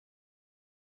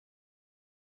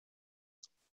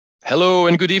Hello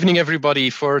and good evening,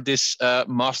 everybody, for this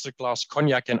masterclass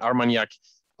Cognac and Armagnac,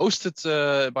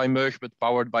 hosted by Meug, but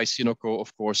powered by Cinoco,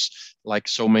 of course, like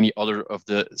so many other of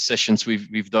the sessions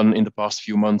we've done in the past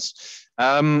few months.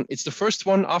 It's the first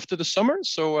one after the summer,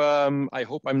 so I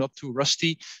hope I'm not too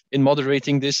rusty in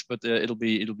moderating this, but it'll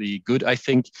be good, I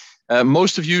think.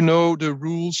 Most of you know the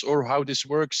rules or how this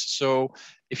works, so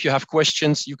if you have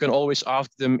questions, you can always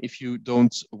ask them. If you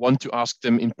don't want to ask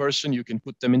them in person, you can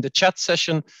put them in the chat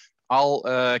session. I'll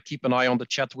keep an eye on the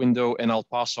chat window and I'll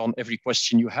pass on every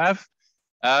question you have.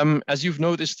 As you've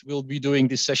noticed, we'll be doing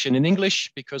this session in English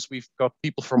because we've got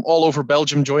people from all over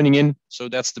Belgium joining in. So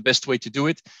that's the best way to do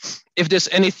it. If there's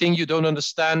anything you don't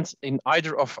understand in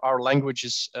either of our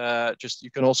languages,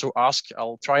 you can also ask.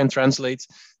 I'll try and translate.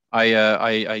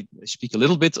 I speak a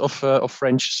little bit of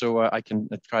French, so I can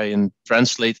try and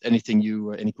translate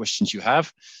any questions you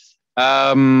have.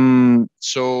 And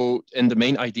the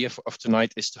main idea of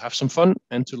tonight is to have some fun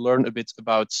and to learn a bit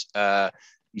about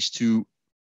these two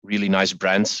really nice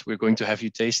brands we're going to have you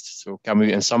taste, so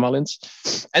Camus and Samalens.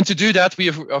 And to do that, we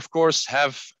of course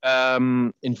have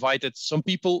invited some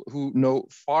people who know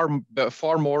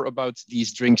far more about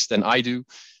these drinks than I do.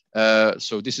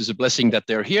 So this is a blessing that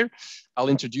they're here. I'll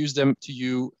introduce them to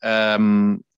you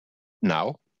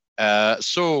now.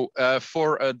 For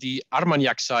the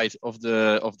Armagnac side of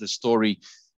the story,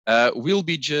 will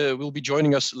be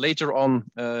joining us later on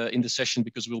in the session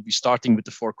because we'll be starting with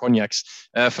the 4 cognacs.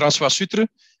 François Sutre,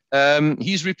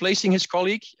 he's replacing his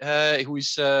colleague, who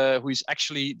is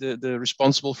actually the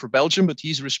responsible for Belgium, but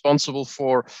he's responsible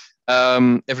for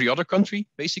every other country,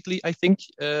 basically, I think,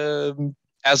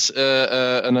 as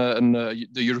the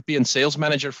European sales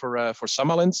manager for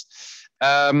Samalens.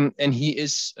 And he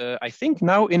is, I think,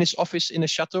 now in his office in a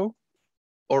chateau,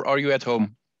 or are you at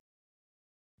home?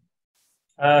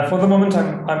 For the moment,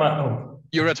 I'm at home.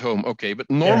 You're at home, okay. But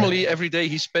normally, every day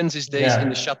he spends his days in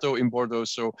the chateau in Bordeaux.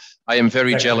 So I am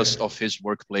very jealous of his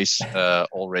workplace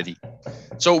already.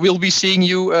 So we'll be seeing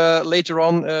you later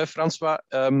on, François.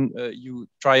 You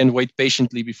try and wait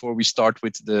patiently before we start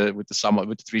with the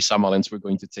 3 Samalens we're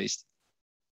going to taste.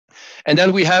 And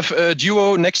then we have a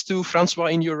duo next to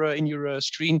François in your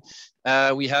screen.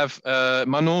 We have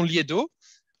Manon Lledo,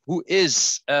 who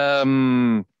is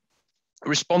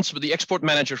responsible, the export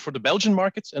manager for the Belgian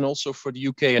markets and also for the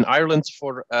UK and Ireland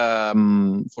for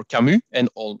Camus and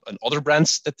other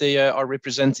brands that they are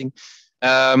representing.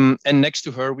 And next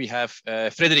to her we have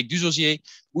Frédéric Dezauzier,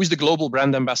 who is the global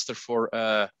brand ambassador for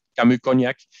Camus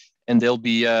Cognac, and they'll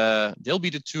be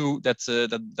the two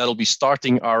that'll be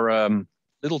starting our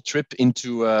little trip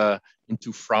into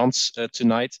France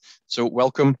tonight. So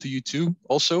welcome to you two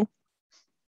also.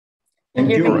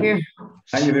 Thank you.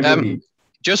 Thank you, everybody.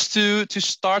 Just to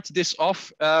start this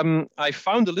off, I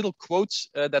found a little quote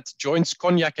that joins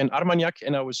Cognac and Armagnac,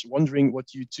 and I was wondering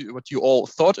what you all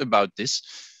thought about this.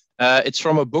 It's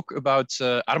from a book about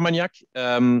Armagnac,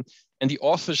 and the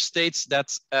author states that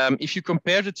if you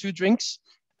compare the two drinks,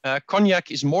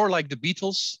 Cognac is more like the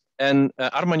Beatles and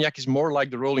Armagnac is more like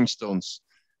the Rolling Stones.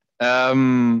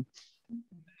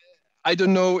 I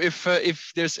don't know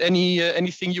if there's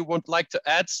anything you would like to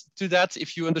add to that,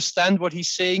 if you understand what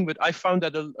he's saying, but I found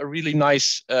that a really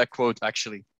nice quote,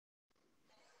 actually.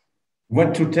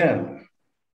 What to tell?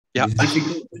 Yeah.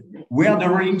 We are the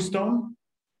Rolling Stone?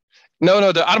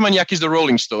 No, the Armagnac is the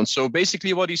Rolling Stone. So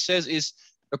basically what he says is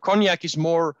the Cognac is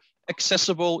more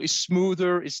accessible, is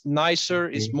smoother, is nicer,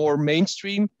 is more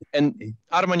mainstream, and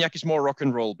Armagnac is more rock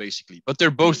and roll, basically. But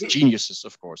they're both geniuses,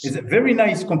 of course. It's a very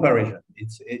nice comparison.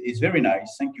 It's very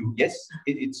nice. Thank you. Yes,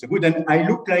 it's good. And I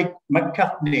look like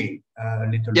McCartney a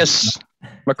little bit. Yes,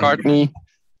 McCartney.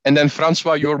 And then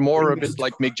François, you're more a bit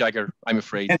like Mick Jagger, I'm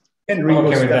afraid. Okay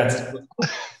with that.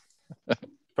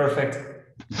 Perfect.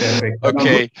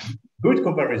 Okay. Good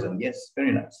comparison. Yes,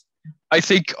 very nice. I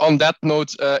think on that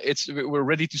note, we're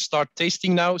ready to start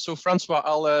tasting now. So François,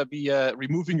 I'll be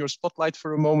removing your spotlight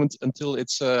for a moment until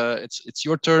it's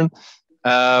your turn.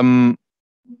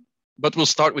 But we'll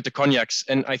start with the cognacs,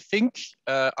 and I think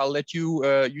I'll let you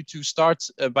two start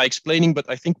by explaining. But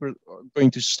I think we're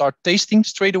going to start tasting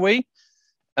straight away.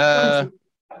 And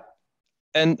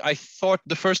I thought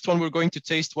the first one we're going to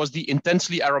taste was the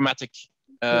intensely aromatic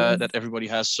that everybody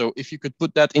has. So if you could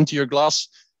put that into your glass.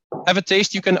 Have a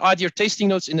taste. You can add your tasting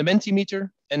notes in the Mentimeter.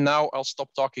 And now I'll stop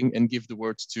talking and give the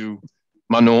words to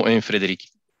Manon and Frédéric.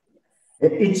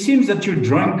 It seems that you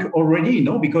drank already,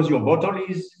 no? Because your bottle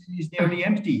is nearly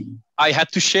empty. I had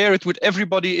to share it with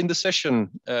everybody in the session,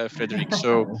 Frédéric.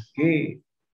 So okay.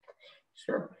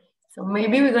 Sure. So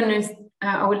maybe we're going to,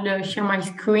 I will share my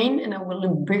screen and I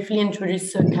will briefly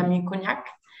introduce Camus Cognac.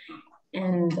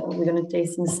 and we're gonna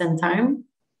taste in the same time.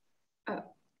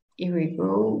 Here we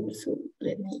go. So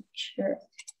let me share.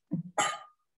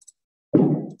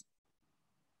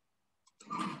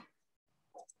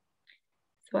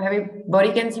 So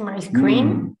everybody can see my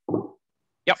screen.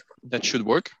 Yeah, that should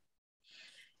work.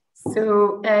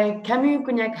 So Camus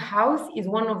Cognac House is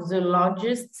one of the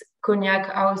largest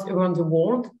cognac house around the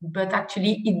world, but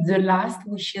actually it's the last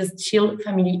which is still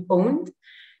family owned.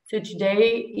 So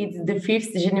today it's the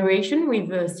 5th generation with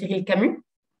Cyril Camus.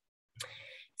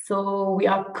 So we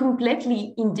are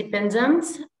completely independent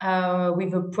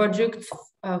with a project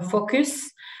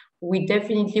focus. We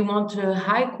definitely want a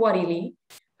high quality,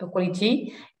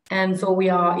 and so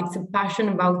it's a passion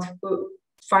about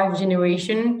 5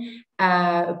 generation,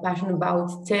 a passion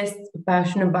about taste, a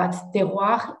passion about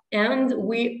terroir, and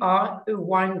we are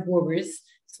wine growers.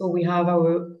 So we have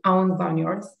our own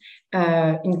vineyards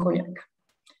in Cognac.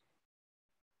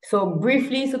 So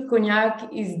briefly, so Cognac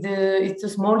it's a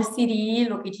small city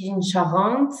located in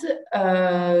Charente.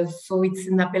 So it's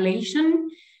an appellation,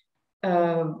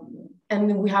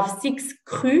 and we have 6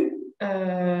 crus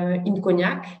in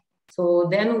Cognac. So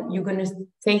then you're gonna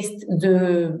taste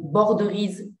the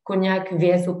Borderies Cognac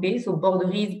VSOP. So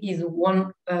Borderies is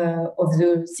one of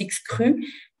the 6 crus,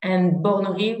 and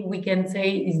Borderie we can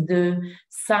say is the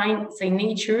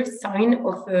signature sign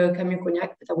of Camus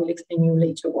Cognac, but I will explain you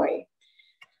later why.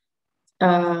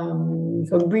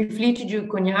 So briefly to do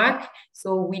cognac,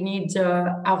 so we need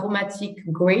aromatic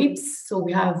grapes. So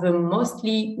we have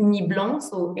mostly Uni Blanc,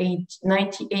 so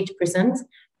 98%,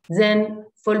 then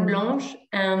Folle Blanche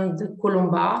and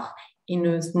Colombard in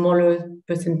a smaller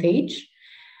percentage.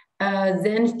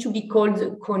 Then to be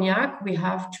called cognac, we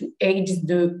have to age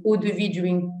the eau de vie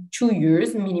during 2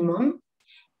 years minimum.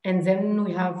 And then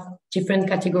we have different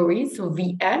categories. So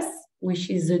VS,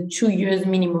 which is 2 years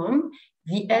minimum,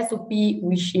 VSOP,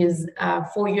 which is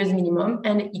 4 years minimum,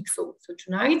 and XO. So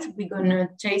tonight we're gonna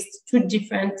taste 2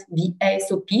 different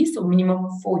VSOP, so minimum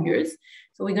 4 years.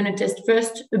 So we're gonna test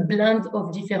first a blend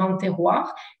of different terroirs,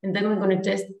 and then we're gonna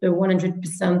test a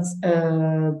 100%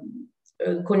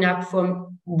 cognac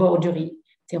from Borderie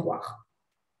terroir.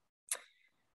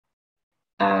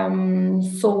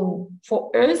 So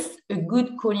for us, a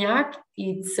good cognac,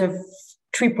 it's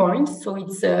 3 points. So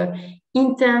it's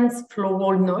intense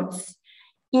floral notes,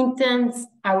 intense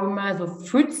aromas of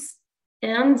fruits,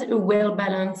 and a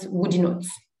well-balanced woody notes.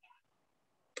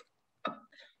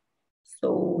 So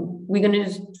we're going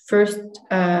to first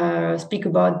speak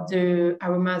about the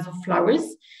aromas of flowers.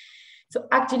 So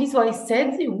actually, so I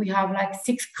said we have like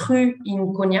 6 crus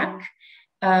in cognac.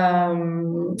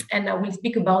 And I will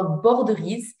speak about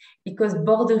Borderies because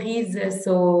Borderies,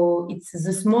 so it's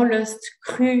the smallest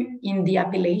cru in the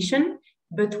appellation,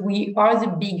 but we are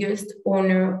the biggest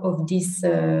owner of this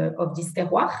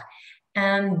terroir.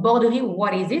 And Borderie,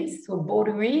 what is it? So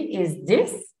Borderie is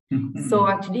this. So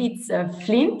actually it's a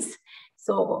flint.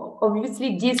 So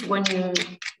obviously this, when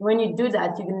you do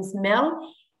that, you're gonna smell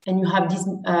and you have this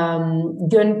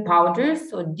gunpowder.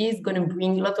 So this is gonna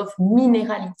bring a lot of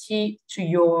minerality to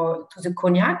the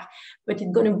cognac, but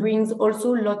it's gonna bring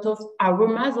also a lot of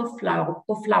aromas of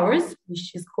flowers,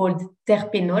 which is called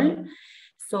terpenol.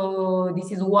 So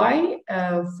this is why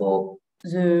for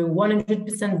the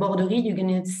 100% Borderie, you're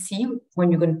gonna see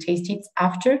when you're gonna taste it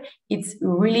after, it's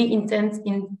really intense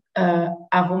in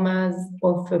aromas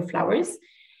of flowers.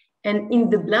 And in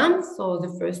the blend, so the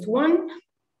first one,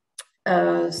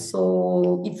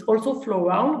 so it's also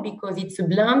floral because it's a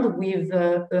blend with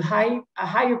a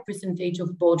higher percentage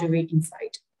of Borderie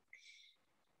inside.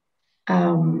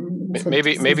 So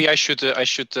maybe I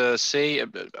should say,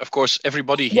 of course,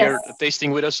 everybody here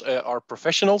tasting with us are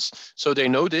professionals, so they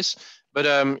know this. But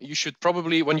you should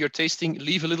probably, when you're tasting,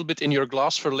 leave a little bit in your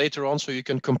glass for later on, so you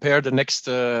can compare the next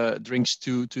drinks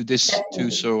to this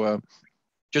too. So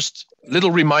just a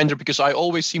little reminder, because I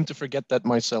always seem to forget that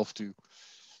myself too.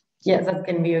 Yeah, that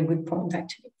can be a good point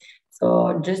actually.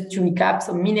 So just to recap,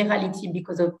 so minerality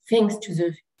because of thanks to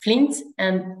the flint,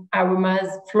 and aromas,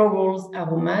 florals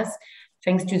aromas,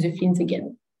 thanks to the flint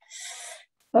again.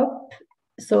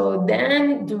 So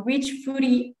then the rich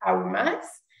fruity aromas.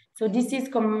 So this is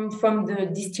coming from the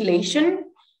distillation.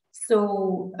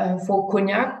 So for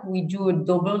cognac, we do a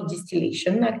double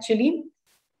distillation actually.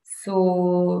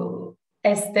 So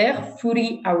ester,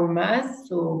 fruity aromas,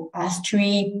 so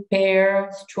pastry, pear,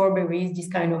 strawberries, these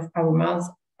kind of aromas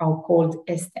are called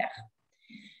ester.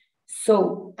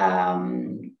 So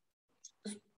to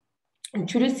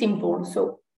the simple,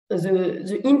 so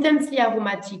the intensely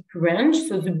aromatic range,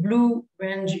 so the blue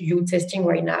range you're testing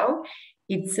right now,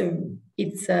 it's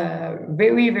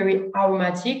very, very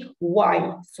aromatic.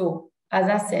 Why? So as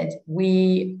I said,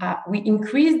 we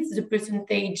increased the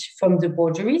percentage from the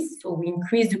bourgeries, so we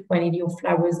increased the quantity of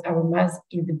flowers aromas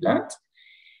in the blend.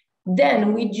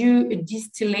 Then we do a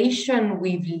distillation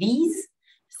with lees.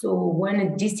 So when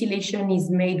a distillation is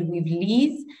made with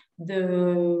lees,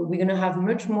 we're gonna have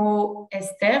much more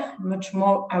ester, much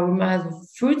more aromas of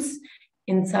fruits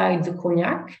inside the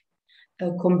cognac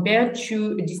compared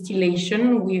to a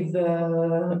distillation with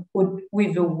a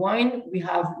wine. We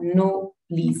have no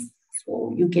lees.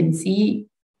 So you can see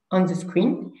on the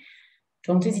screen.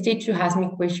 Don't hesitate to ask me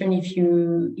a question if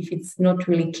it's not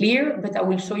really clear, but I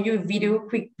will show you a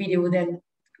quick video, then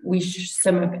we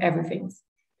sum up everything.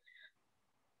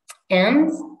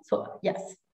 And so, yes,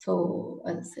 so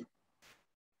as I said.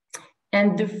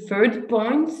 And the third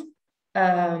point,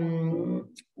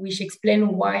 which explains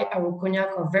why our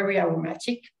cognac are very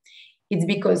aromatic, it's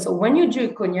because so when you do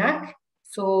a cognac,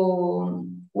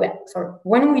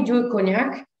 when we do a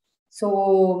cognac,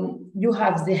 so you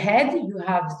have the head, you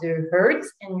have the heart,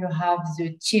 and you have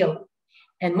the tail.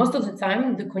 And most of the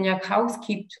time, the cognac house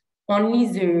keeps only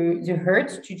the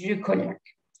heart to do cognac.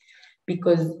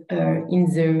 Because in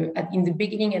the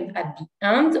beginning and at the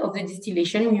end of the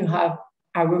distillation, you have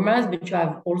aromas, but you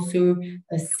have also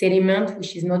a sediment,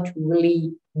 which is not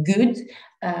really good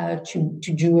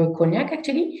to do a cognac,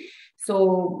 actually.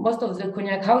 So most of the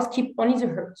cognac house keep only the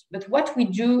heart. But what we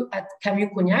do at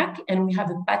Camus Cognac, and we have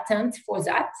a patent for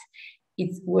that,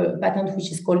 it's a patent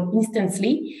which is called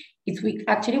instantly. We're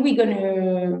going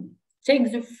to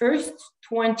take the first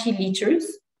 20 liters,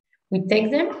 we take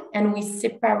them and we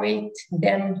separate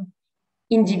them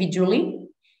individually,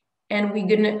 and we're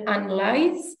going to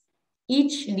analyze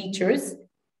each liters,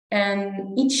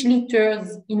 and each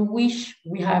liters in which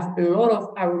we have a lot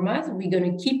of aromas, we're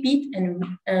going to keep it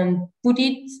and put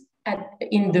it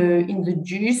in the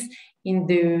juice, in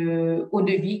the eau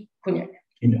de vie cognac.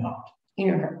 In a heart.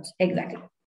 In a heart, exactly.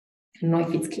 I don't know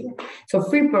if it's clear. So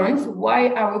 3 points,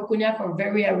 why our cognac are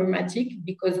very aromatic,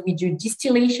 because we do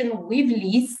distillation with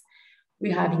lees,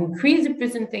 we have increased the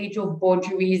percentage of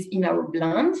bourgeries in our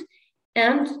blend,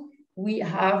 and we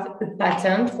have a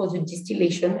patent for the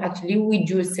distillation. Actually, we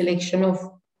do a selection of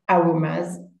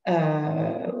aromas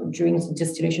during the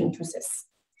distillation process.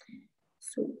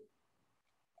 So,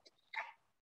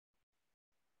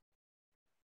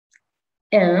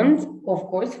 and of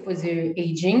course, for the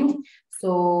aging,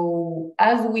 so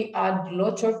as we add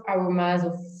lots of aromas,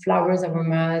 of flowers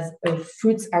aromas, of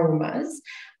fruits aromas,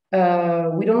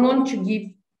 we don't want to give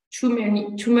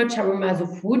too much aromas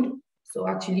of wood. So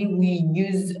actually we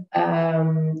use a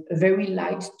very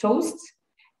light toast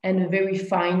and a very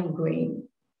fine grain.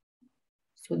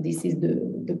 So this is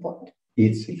the point.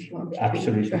 It's if you want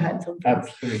absolutely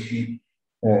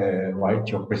right.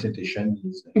 Your presentation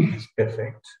is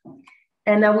perfect.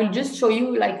 And I will just show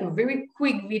you like a very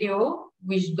quick video,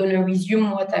 which is going to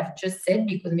resume what I've just said,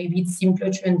 because maybe it's simpler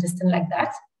to understand like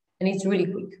that. And it's really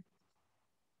quick.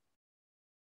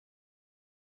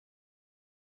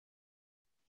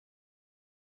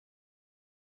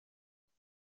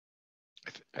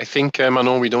 I think,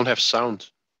 Manon, we don't have sound.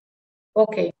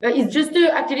 Okay, but it's just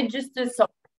actually just the song.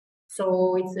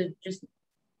 So it's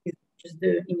just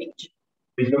the image.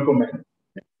 There's no comment.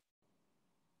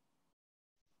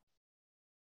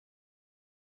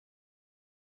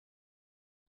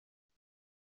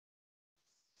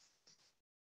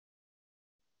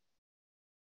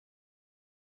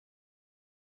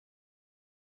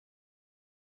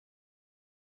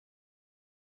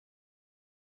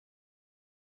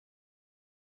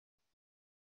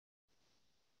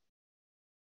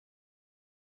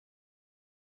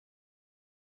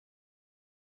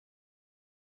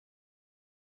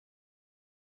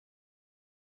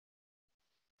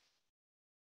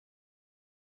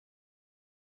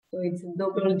 So it's a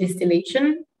double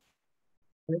distillation,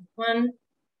 this one,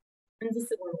 and the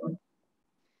second one.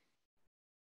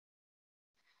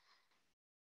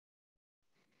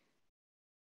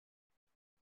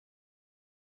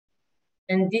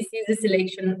 And this is a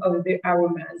selection of the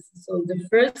aromas. So the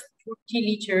first 40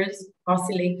 liters are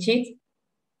selected,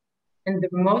 and the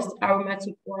most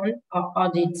aromatic ones are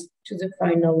added to the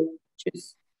final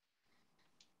juice.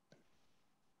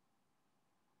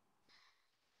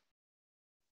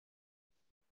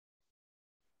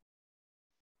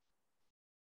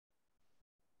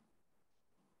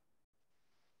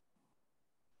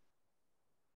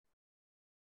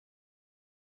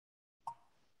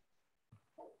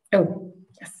 Oh,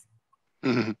 yes.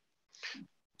 Mm-hmm.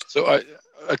 So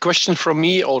a question from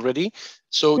me already.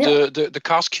 So yeah. the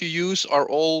casks you use are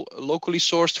all locally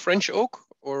sourced French oak,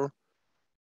 or?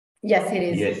 Yes, it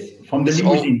is. Yes, from the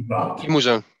Limousin part.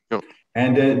 Limousin. No.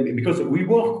 And because we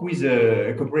work with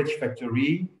a cooperative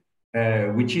factory,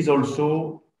 which is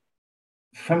also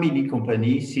family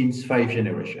company since 5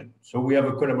 generations. So we have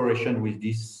a collaboration with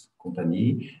this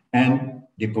company, and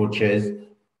they purchase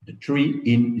the tree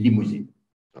in Limousin.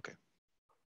 Okay.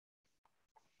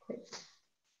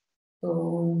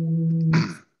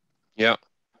 Yeah.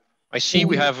 I see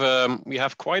we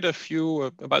have quite a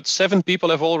few, about 7 people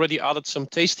have already added some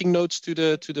tasting notes to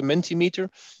the Mentimeter.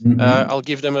 I'll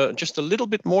give them just a little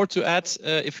bit more to add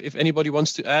if anybody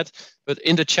wants to add. But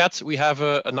in the chat, we have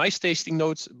a nice tasting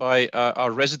note by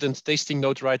our resident tasting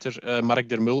note writer, Mark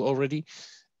Dermul already.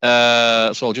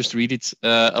 So I'll just read it.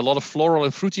 A lot of floral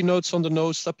and fruity notes on the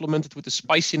nose, supplemented with the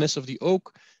spiciness of the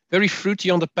oak. Very fruity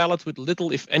on the palate with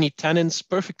little, if any, tannins,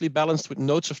 perfectly balanced with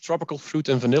notes of tropical fruit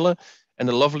and vanilla, and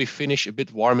a lovely finish, a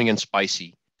bit warming and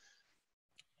spicy.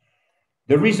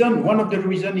 One of the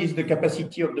reasons is the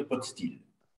capacity of the pot still.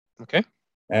 Okay.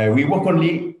 We work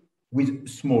only with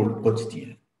small pot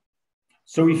still.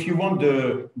 So if you want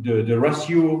the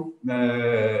ratio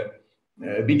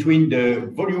between the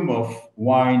volume of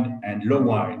wine and low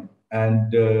wine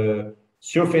and the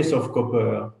surface of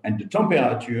copper and the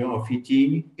temperature of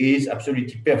heating is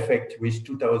absolutely perfect with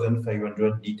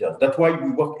 2,500 liters. That's why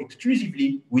we work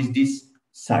exclusively with this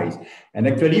size. And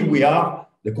actually, we are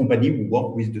the company who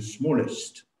work with the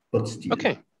smallest pot still.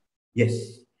 Okay.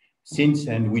 Yes.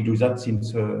 And we do that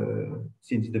since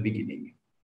the beginning.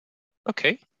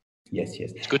 Okay. Yes.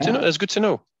 It's good to know. That's good to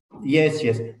know. Yes.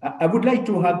 I would like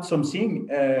to add something.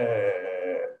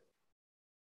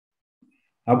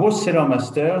 I was cellar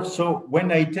master, so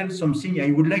when I tell something, I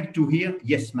would like to hear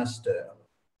yes, master.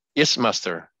 Yes,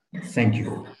 master. Thank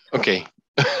you. Okay.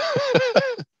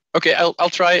 Okay, I'll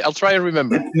try and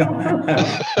remember. No,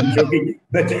 I'm joking.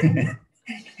 But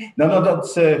no,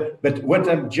 that's. But what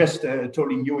I'm just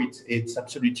telling you, it's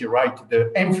absolutely right.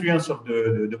 The influence of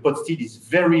the pot still is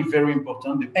very, very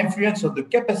important. The influence of the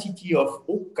capacity of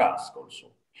oak cask also.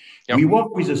 Yep. We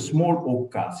work with a small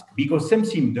oak cask because same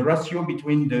thing, the ratio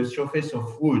between the surface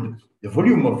of wood, the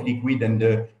volume of liquid, and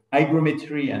the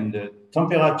hygrometry and the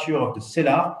temperature of the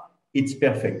cellar, it's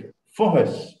perfect for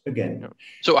us again. Yep.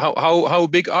 So how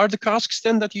big are the casks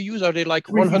then that you use? Are they like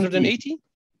 180?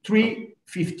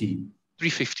 350.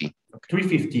 350. Okay.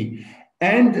 350.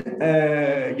 And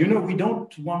we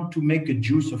don't want to make a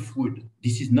juice of wood.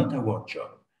 This is not our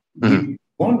job. We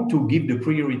want to give the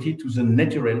priority to the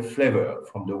natural flavor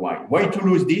from the wine. Why to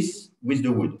lose this with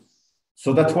the wood?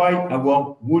 So that's why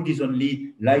our wood is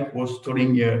only, like was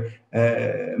telling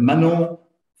Manon,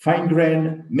 fine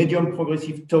grain, medium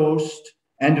progressive toast,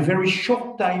 and a very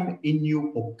short time in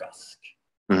new oak cask.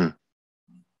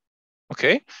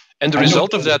 Okay, and the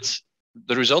result of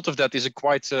that is a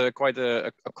quite a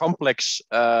complex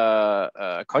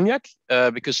cognac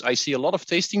because I see a lot of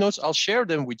tasting notes. I'll share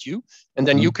them with you, and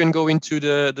then you can go into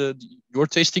your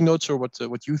tasting notes or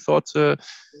what you thought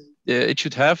it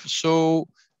should have. So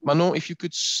Manon, if you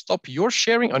could stop your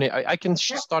sharing, I can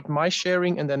start my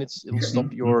sharing, and then it'll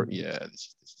stop your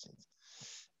This is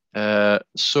it.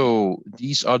 So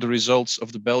these are the results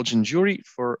of the Belgian jury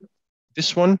for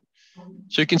this one.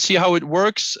 So you can see how it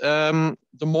works.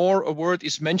 The more a word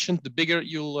is mentioned, the bigger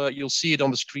you'll see it on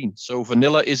the screen. So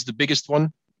vanilla is the biggest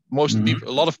one.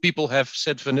 A lot of people have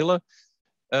said vanilla,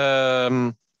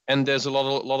 and there's a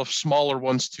lot of smaller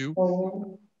ones too.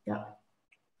 Yeah.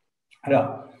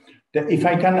 If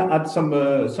I can add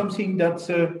something that's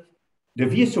the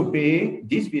VSOP,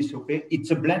 this VSOP,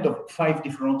 it's a blend of 5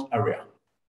 different areas.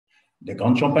 The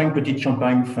Grand Champagne, Petit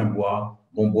Champagne, Fin Bois,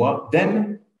 Bon Bois,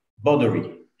 then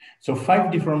Borderie. So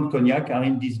 5 different cognac are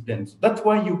in these blends. That's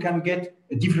why you can get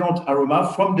a different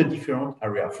aroma from the different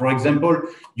area. For example,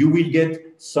 you will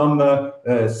get some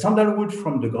sandalwood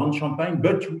from the Grand Champagne,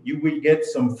 but you will get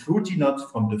some fruity notes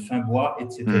from the Fin Bois,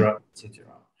 etc., etc.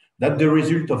 That's the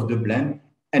result of the blend.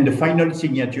 And the final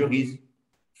signature is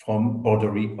from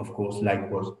Borderie, of course, like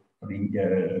was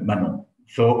Manon.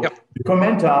 So the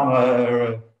comments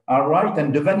are right,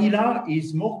 and the vanilla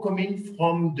is more coming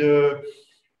from the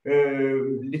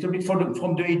little bit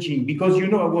from the aging, because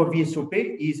our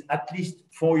VSOP is at least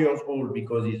 4 years old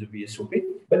because it's a VSOP,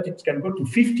 but it can go to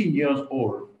 15 years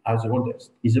old as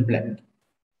oldest. It's a blend.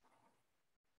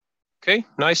 Okay,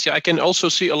 nice. Yeah, I can also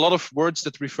see a lot of words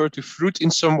that refer to fruit in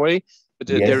some way, but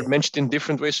they're mentioned in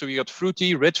different ways. So we got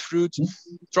fruity, red fruit,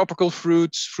 tropical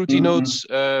fruits, fruity notes,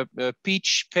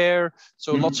 peach, pear.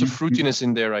 So lots of fruitiness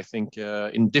in there, I think,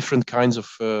 in different kinds of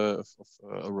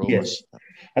aromas. Yes.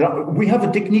 We have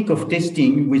a technique of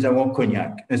testing with our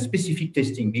cognac, a specific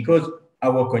testing, because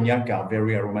our cognac are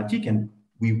very aromatic and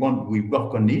we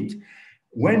work on it.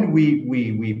 when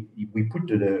we put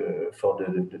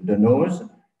the nose,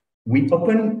 we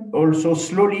open also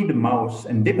slowly the mouth,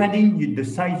 and depending the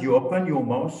size you open your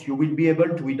mouth, you will be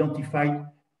able to identify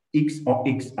X or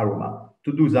X aroma.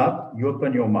 To do that, you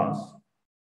open your mouth,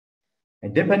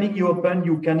 and depending you open,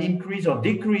 you can increase or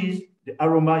decrease the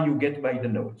aroma you get by the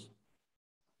nose.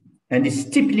 And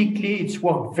it's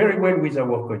worked very well with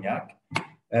our cognac,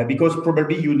 because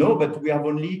probably you know, but we have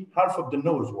only half of the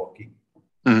nose working.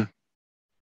 Mm.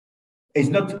 It's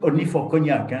not only for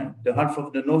cognac, hein? The half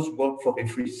of the nose work for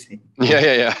everything.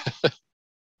 Yeah.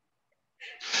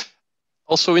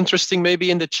 Also interesting, maybe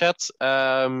in the chat,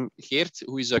 Geert,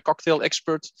 who is a cocktail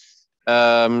expert,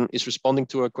 is responding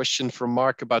to a question from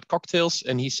Mark about cocktails.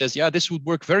 And he says, yeah, this would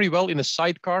work very well in a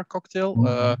sidecar cocktail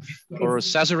or a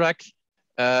Sazerac.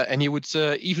 And he would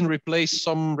even replace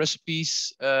some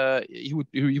recipes. He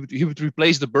would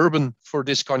replace the bourbon for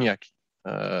this cognac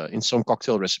in some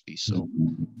cocktail recipes. So.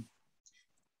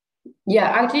 Yeah,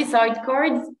 actually,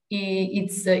 sidecars,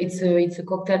 it's a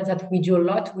cocktail that we do a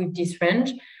lot with this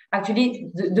range. Actually,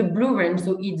 the blue range,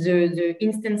 so it's the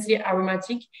instantly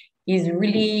aromatic, is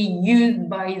really used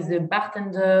by the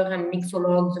bartender and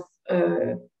mixologues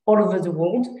all over the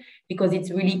world because it's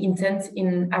really intense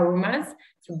in aromas.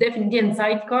 So definitely, and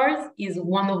sidecars is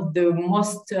one of the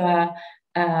most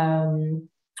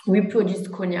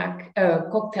reproduced cognac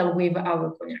cocktail with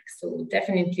our cognac. So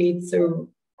definitely, it's a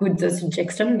good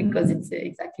suggestion because it's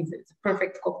exactly the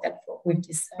perfect cocktail with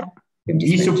this.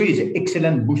 VSOP is an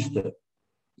excellent booster.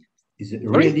 It's a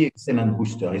really excellent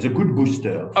booster. It's a good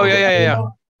booster. Oh yeah.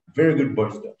 Very good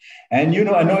booster. And you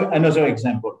know, another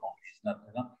example.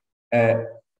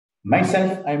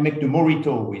 Myself, I make the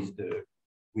Mojito with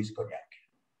cognac.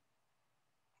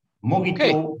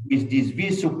 Mojito with this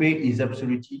VSOP is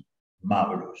absolutely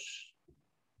marvelous.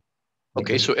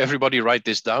 Okay, so everybody write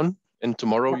this down. And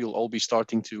tomorrow you'll all be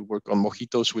starting to work on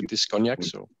mojitos with this cognac.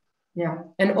 So yeah,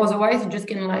 and otherwise you just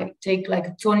can like take like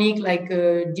a tonic, like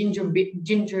a ginger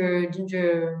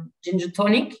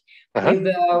tonic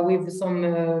with some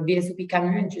VSOP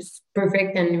Camus, and just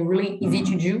perfect and really easy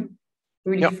to do,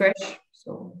 really fresh.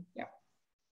 So yeah.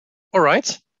 All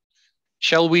right.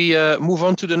 Shall we move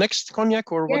on to the next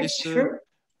cognac, or what is? Sure.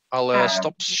 I'll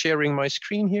stop sharing my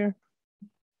screen here,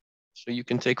 so you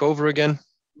can take over again.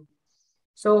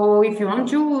 So if you want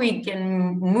to, we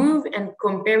can move and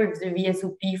compare with the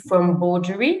VSOP from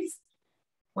Borderies,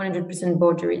 100%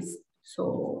 Borderies.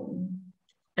 So,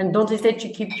 and don't hesitate to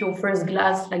keep your first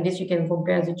glass like this. You can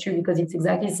compare the two because it's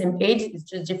exactly the same age. It's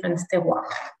just different terroir.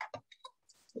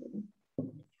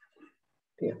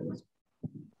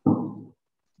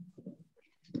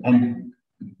 And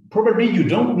probably you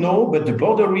don't know, but the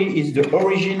Borderie is the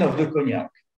origin of the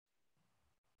cognac.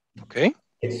 Okay.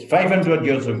 It's 500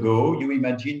 years ago. You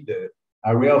imagine the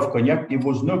area of cognac. There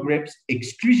was no grapes.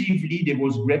 Exclusively, there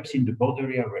was grapes in the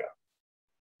Borderie area.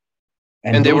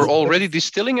 And they were already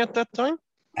distilling at that time?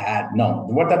 No.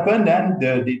 What happened then,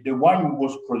 the wine who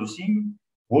was producing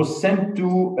was sent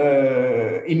to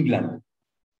England.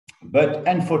 But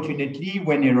unfortunately,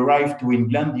 when he arrived to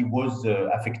England, he was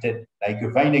affected like a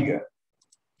vinegar.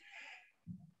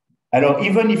 Alors,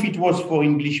 even if it was for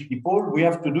English people, we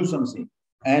have to do something.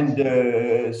 And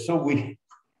so we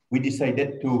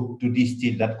decided to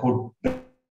distill that called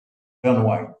burn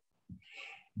wine.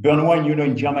 Burn wine, you know,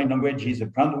 in German language is a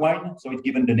brand wine, so it's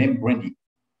given the name brandy.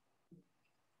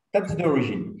 That's the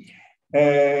origin.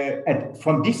 And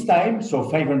from this time, so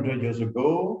 500 years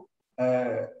ago,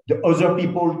 the other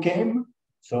people came,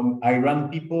 some Iran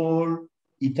people,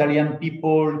 Italian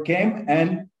people came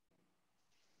and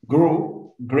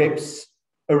grew grapes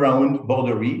around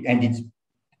Borderie, and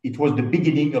it was the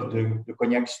beginning of the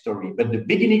cognac story. But the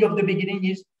beginning of the beginning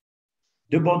is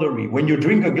the Borderie. When you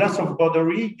drink a glass of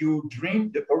Borderie, you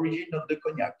drink the origin of the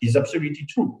cognac. It's absolutely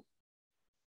true.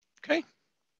 Okay.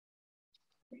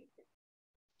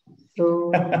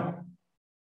 So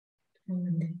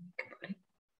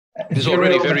it's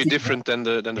already very different than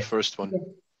the first one.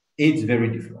 It's very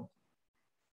different.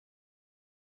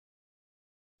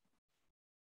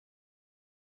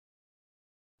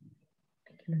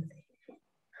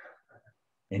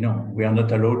 You know, we are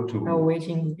not allowed to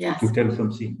tell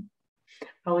something.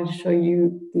 I will show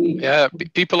you the... Yeah,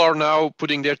 people are now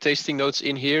putting their tasting notes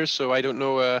in here, so I don't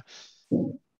know.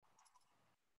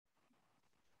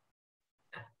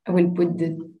 I will put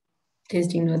the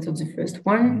tasting notes of the first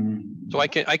one. So I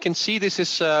can see this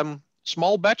is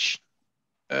small batch.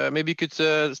 Maybe you could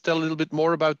tell a little bit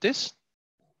more about this.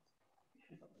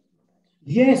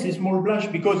 Yes, it's small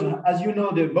batch because, as you know,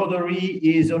 the Borderie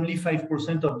is only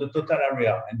 5% of the total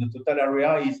area, and the total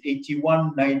area is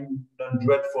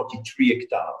 81,943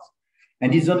 hectares.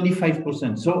 and it's only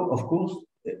 5%. So, of course,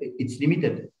 it's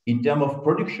limited in terms of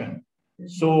production.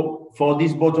 So for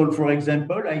this bottle, for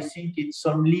example, I think it's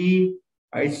only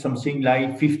something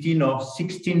like 15 or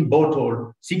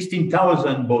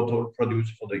 16,000 bottles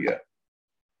produced for the year.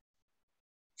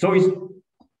 So it's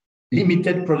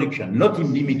limited production, not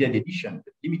in limited edition,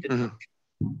 but limited production.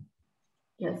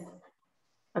 Yes.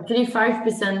 Actually,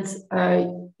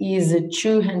 5% is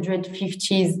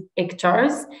 250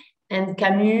 hectares, and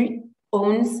Camus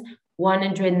owns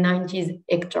 190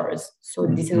 hectares. So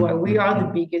this is why we are the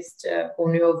biggest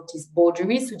owner of this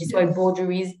Borderie. So this is why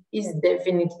Borderie is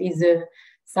definitely the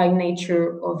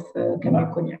signature of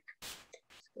Camus Cognac.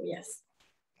 So, yes.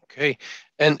 Okay.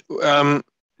 And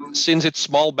since it's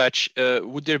small batch,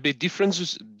 would there be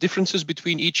differences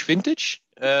between each vintage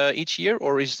each year,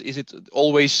 or is it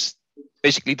always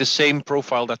basically the same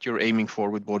profile that you're aiming for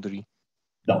with Borderie?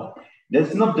 No,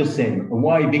 that's not the same.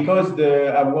 Why? Because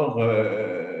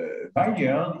our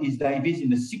vineyard is divided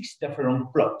in 6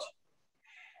 different plots.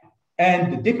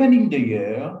 And depending the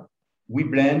year, we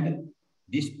blend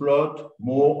this plot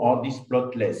more or this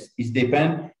plot less. It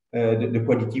depends the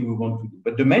quality we want to do.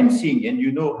 But the main thing, and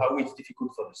you know how it's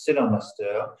difficult for the cellar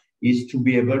master, is to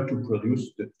be able to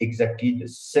produce exactly the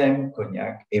same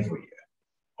cognac every year.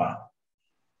 Wow.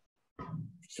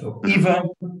 So even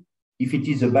if it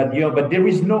is a bad year, but there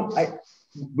is no,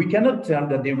 we cannot tell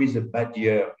that there is a bad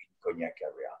year in cognac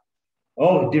area,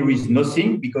 or there is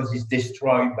nothing because it's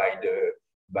destroyed by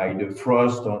the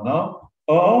frost or not,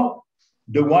 or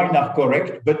the wine are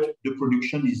correct, but the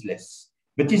production is less.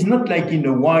 But it's not like in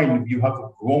a wine, you have a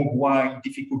wrong wine,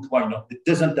 difficult wine. No, it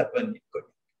doesn't happen in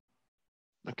cognac.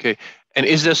 Okay. And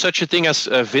is there such a thing as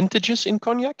vintages in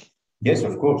cognac? Yes,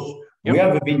 of course. Yep. We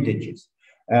have vintages.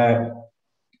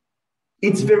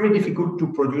 It's very difficult to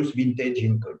produce vintage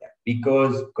in cognac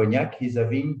because cognac is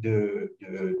having the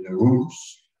rules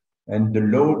and the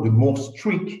law, the more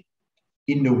strict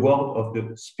in the world of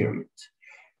the spirit.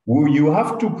 You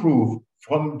have to prove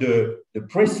from the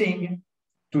pressing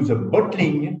to the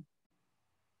bottling,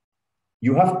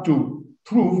 you have to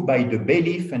prove by the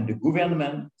bailiff and the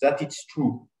government that it's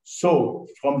true. So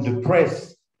from the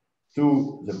press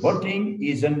to the bottling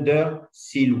is under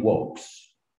seal works.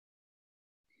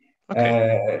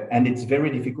 Okay. And it's very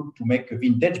difficult to make a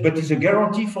vintage, but it's a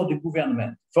guarantee for the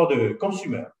government, for the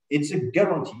consumer. It's a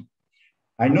guarantee.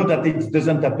 I know that it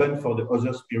doesn't happen for the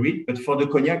other spirit, but for the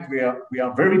cognac, we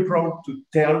are very proud to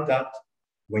tell that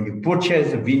when you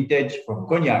purchase a vintage from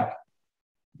cognac,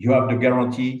 you have the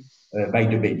guarantee by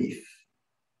the bailiff.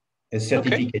 A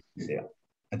certificate is there.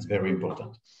 That's very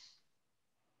important.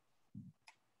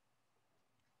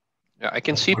 Yeah, I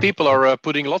can see people are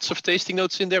putting lots of tasting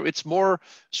notes in there. It's more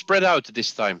spread out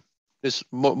this time. There's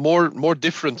more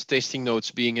different tasting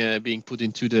notes being put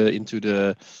into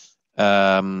the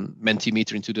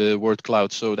Mentimeter, into the word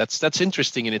cloud. So that's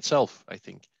interesting in itself, I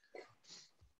think.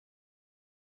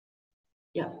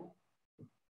 Yeah.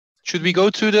 Should we go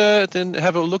to then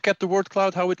have a look at the word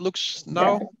cloud, how it looks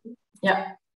now?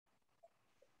 Yeah.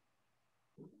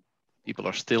 People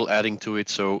are still adding to it,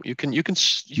 so you can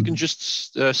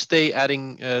just stay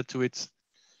adding to it.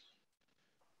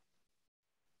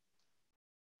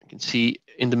 You can see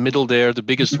in the middle there, the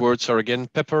biggest words are again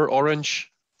pepper, orange,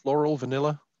 floral,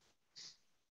 vanilla.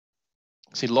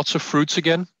 See lots of fruits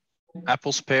again,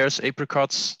 apples, pears,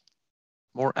 apricots,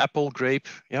 more apple, grape,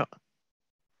 yeah.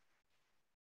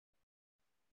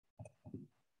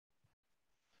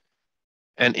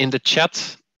 And in the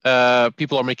chat,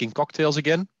 people are making cocktails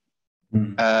again.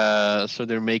 So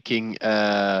they're making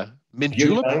mint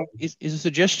julep is a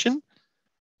suggestion.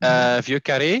 Vieux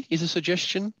carré is a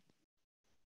suggestion.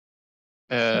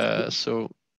 So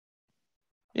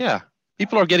yeah,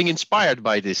 people are getting inspired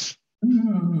by this,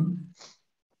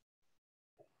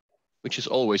 which is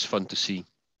always fun to see.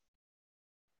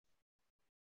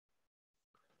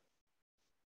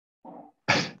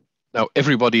 Now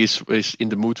everybody is in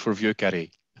the mood for Vieux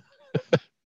carré.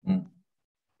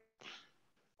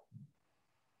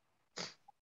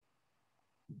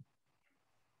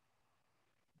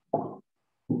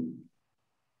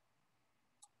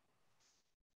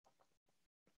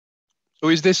 So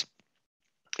is this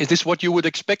what you would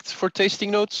expect for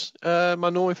tasting notes,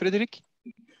 Manon and Frédéric?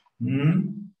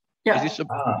 Yeah.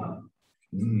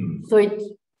 So it's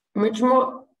much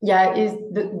more. Yeah,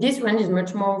 this one is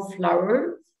much more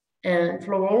floral and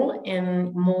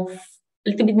more a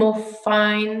little bit more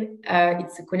fine.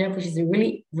 It's a cognac which is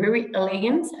really very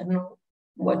elegant. I don't know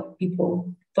what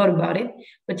people thought about it,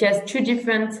 but it has two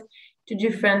different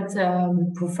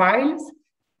profiles.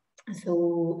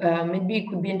 So maybe it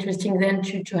could be interesting then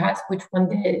to ask which one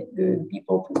the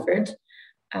people preferred.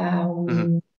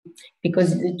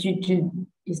 because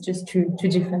it's just two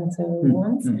different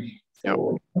ones.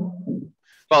 So,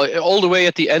 well, all the way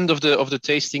at the end of the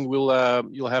tasting,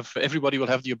 everybody will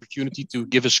have the opportunity to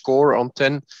give a score on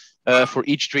 10 for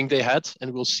each drink they had,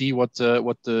 and we'll see what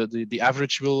the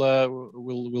average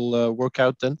will work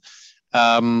out then.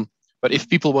 But if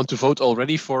people want to vote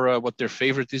already for what their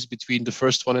favorite is between the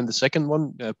first one and the second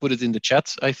one, put it in the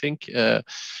chat. I think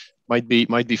might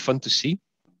be fun to see.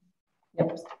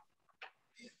 Yep.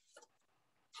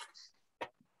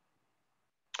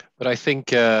 But I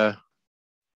think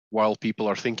while people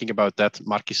are thinking about that,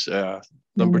 Mark is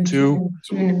number two.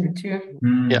 Number two.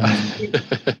 Yeah.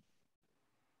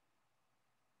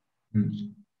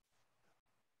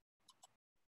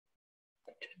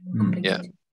 Yeah.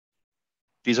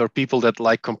 These are people that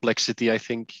like complexity, I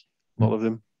think, a lot of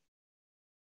them.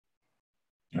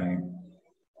 Right.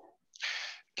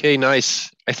 Okay,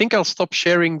 nice. I think I'll stop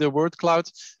sharing the word cloud.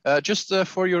 Just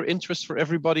for your interest for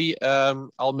everybody,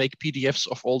 I'll make PDFs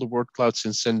of all the word clouds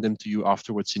and send them to you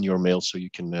afterwards in your mail, so you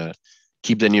can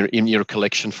keep them in your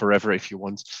collection forever if you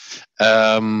want.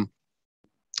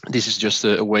 This is just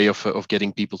a way of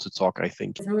getting people to talk, I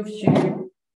think. Let's move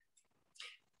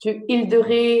to Île de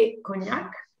Ré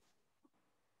cognac.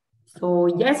 So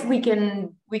yes, we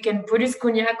can produce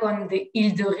cognac on the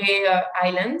Île de Ré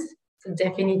island. So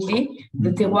definitely, the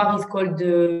terroir is called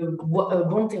the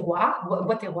Bon Terroir,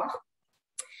 Bois Terroir.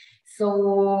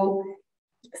 So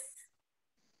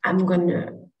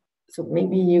so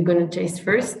maybe you're gonna taste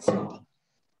first.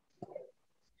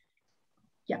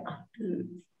 Yeah.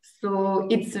 So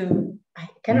it's I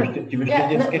cannot.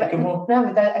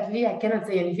 But actually, I cannot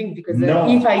say anything because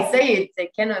if I say it, I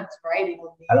cannot write it.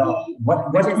 Alors,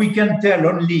 what we can tell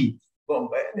only.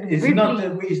 Well,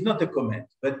 it's not a comment,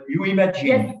 but you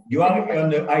imagine you are on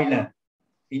the island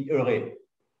in Euré,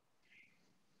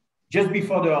 just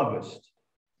before the harvest.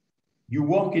 You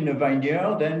work in a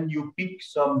vineyard and you pick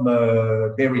some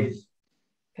berries.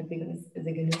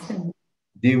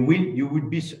 You would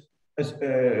be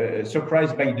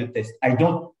surprised by the taste. I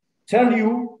don't tell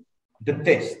you the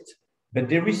taste, but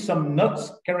there is some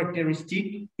nuts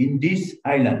characteristic in this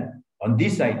island, on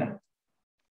this island.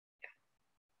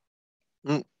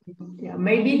 Yeah,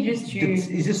 maybe just to.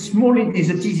 It's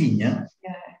a teasing, yeah.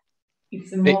 Yeah,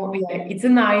 it's it's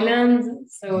an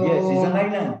island. So yes, it's an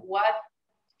island. What?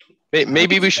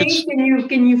 Maybe we should.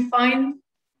 Can you find?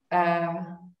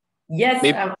 Yes,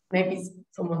 maybe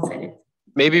someone said it.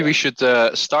 Maybe we should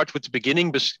start with the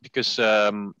beginning, because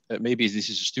maybe this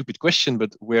is a stupid question,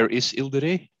 but where is Île de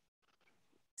Ré?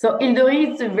 So Île de Ré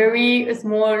is a very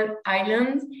small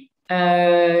island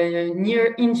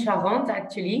near in Charente,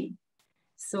 actually.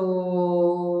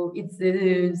 So it's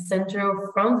the center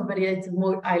of France, but it's a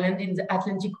small island in the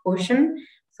Atlantic Ocean.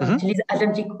 So actually the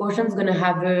Atlantic Ocean is going to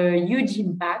have a huge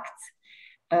impact.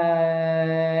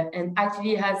 And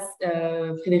actually, as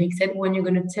Frédéric said, when you're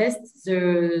going to test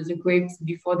the grapes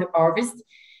before the harvest,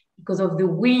 because of the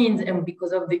wind and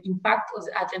because of the impact of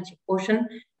the Atlantic Ocean,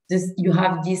 you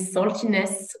have this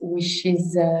saltiness, which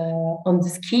is on the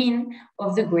skin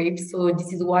of the grapes. So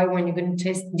this is why when you're going to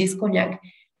test this cognac,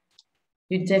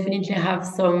 you definitely have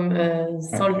some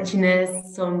saltiness,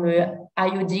 some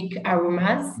iodic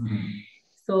aromas.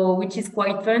 So which is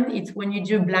quite fun. It's when you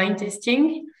do blind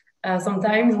tasting.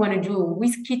 Sometimes when I do a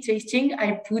whiskey tasting,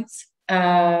 I put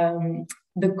the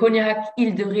cognac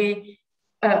Île de Ré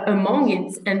among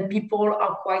it, and people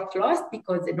are quite lost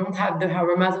because they don't have the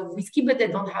aromas of whiskey, but they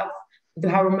don't have the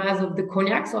aromas of the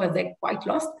cognac, so they're quite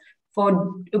lost.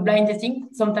 For a blind tasting,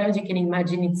 sometimes you can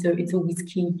imagine it's a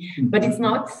whiskey, but it's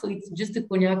not. So it's just a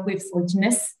cognac with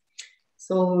saltiness.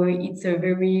 So it's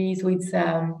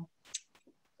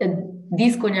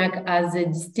this cognac has a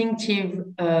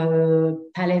distinctive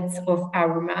palette of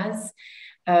aromas,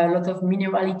 a lot of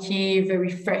minerality, very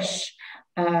fresh,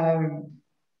 and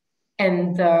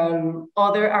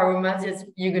other aromas that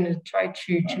you're going to try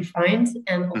to find,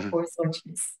 and of course,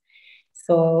 saltiness.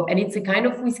 So, and it's a kind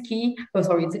of whiskey,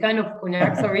 it's a kind of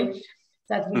cognac,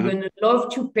 that we're going to love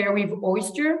to pair with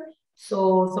oyster.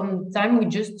 So sometimes we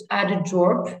just add a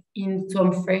drop in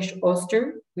some fresh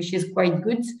oyster, which is quite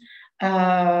good.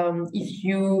 But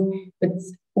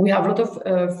we have a lot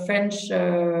of French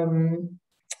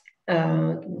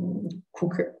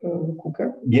cooker.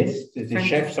 Yes, the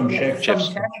chefs,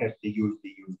 they use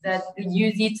that. They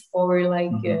use it for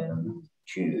like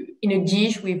in a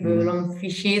dish with long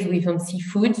fishes, with some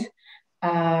seafood.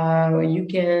 You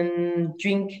can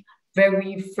drink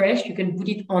very fresh. You can put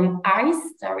it on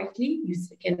ice directly. You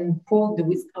can pour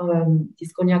this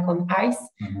cognac on ice.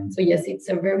 So yes, it's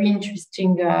a very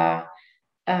interesting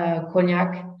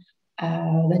cognac.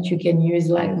 that you can use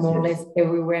like more or less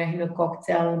everywhere in a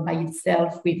cocktail by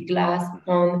itself, with glass,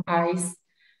 on ice,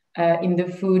 in the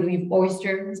food with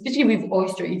oyster, especially with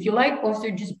oyster. If you like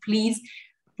oyster, just please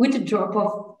put a drop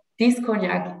of this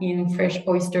cognac in fresh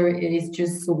oyster. It is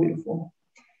just so beautiful.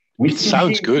 It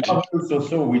sounds good.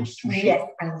 Also with sushi. Yes,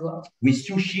 as well. With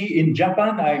sushi in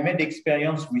Japan, I made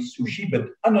experience with sushi, but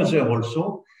another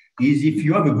also is if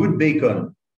you have a good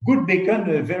bacon. Good bacon,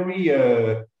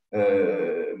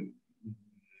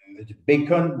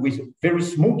 bacon with very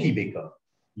smoky bacon.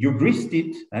 You grist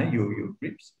it, you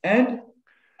grips, and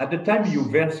at the time you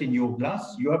verse in your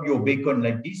glass, you have your bacon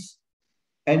like this,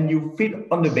 and you fill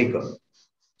on the bacon.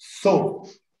 So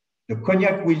the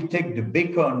cognac will take the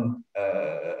bacon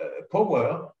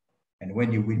power, and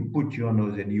when you will put your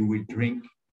nose and you will drink,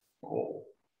 oh,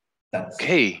 that's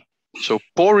okay. So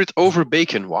pour it over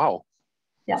bacon. Wow.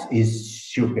 Yeah, is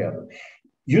superb.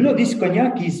 You know, this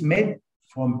cognac is made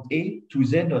from A to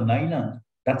Z on island.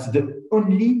 That's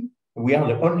we are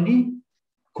the only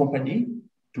company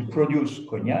to produce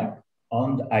cognac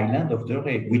on the island of the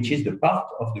Ré, which is the part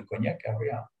of the cognac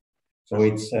area. So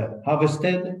it's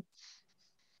harvested,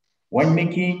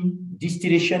 winemaking,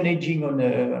 distillation, aging on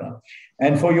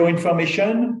and for your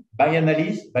information, by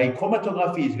analysis, by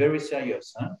chromatography is very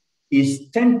serious, is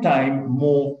 10 times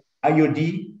more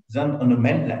iodine than on the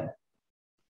mainland.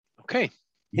 Okay.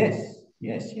 Yes.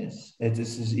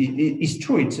 It's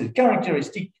true. It's a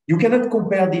characteristic. You cannot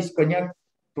compare this cognac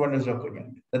to another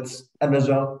cognac. That's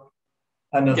another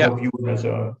view,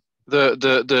 another.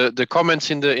 The comments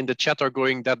in the chat are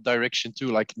going that direction too,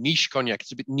 like niche cognac.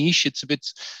 It's a bit niche. It's a bit.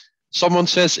 Someone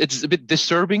says it's a bit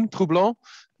disturbing, troublant,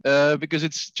 because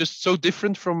it's just so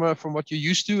different from what you're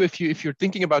used to. If you're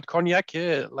thinking about cognac,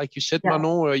 like you said,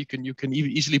 Manon, you can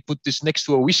easily put this next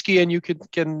to a whiskey, and you can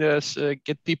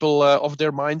get people off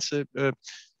their minds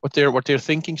what they're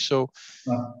thinking. So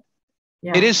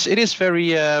it is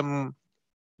very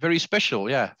very special,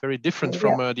 very different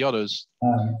from the others.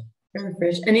 Very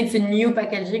fresh, and it's a new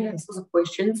packaging. I saw the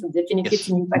question, so definitely it's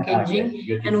a new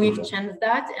packaging, and we've changed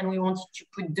that, and we wanted to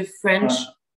put the French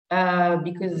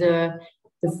because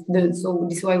so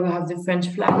this is why we have the French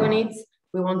flag on it.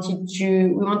 We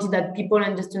wanted that people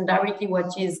understand directly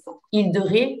what is Ile de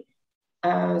Ré.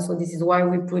 So this is why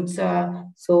we put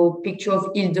picture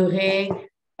of Ile de Ré,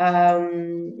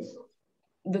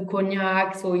 the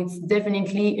cognac. So it's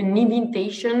definitely an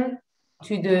invitation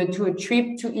to a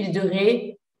trip to Ile de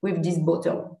Ré with this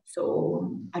bottle.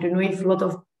 So I don't know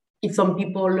if some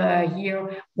people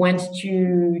here went to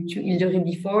Ile de Ré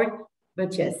before,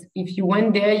 but yes, if you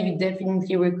went there, you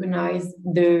definitely recognize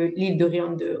the Ile de Ré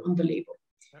on the label.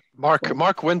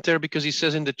 Mark went there because he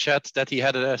says in the chat that he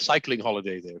had a cycling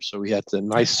holiday there, so he had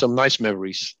some nice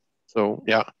memories. So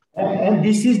yeah. And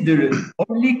this is the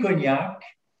only cognac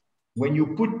when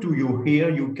you put to your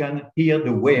ear, you can hear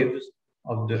the waves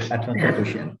of the Atlantic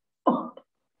Ocean.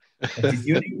 That is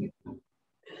unique.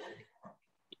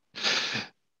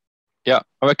 Yeah,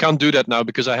 I can't do that now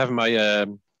because I have my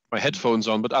my headphones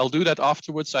on, but I'll do that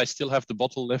afterwards. I still have the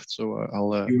bottle left, so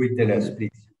I'll. You will tell us,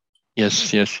 please.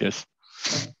 Yes.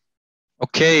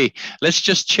 Okay, let's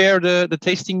just share the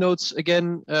tasting notes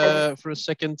again for a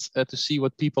second to see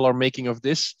what people are making of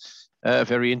this.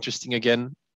 Very interesting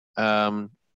again.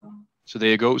 So there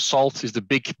you go. Salt is the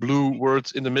big blue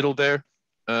word in the middle there.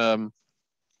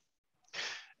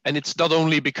 And it's not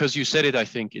only because you said it, I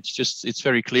think it's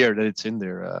very clear that it's in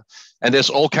there. And there's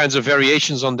all kinds of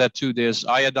variations on that too. There's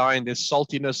iodine, there's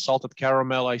saltiness, salted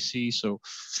caramel, I see. So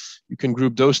you can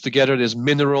group those together. There's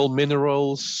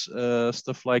minerals,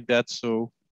 stuff like that.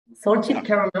 So salted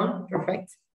caramel,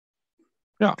 perfect.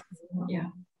 Yeah.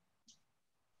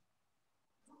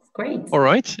 It's great. All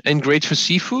right, and great for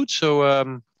seafood.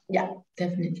 So yeah,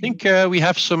 definitely. I think we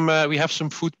have some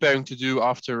food pairing to do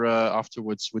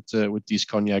afterwards with these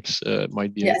cognacs.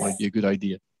 Might be a good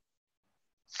idea.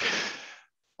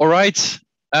 All right,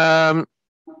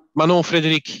 Manon,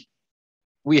 Frédéric,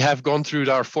 we have gone through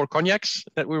our 4 cognacs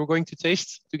that we were going to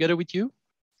taste together with you.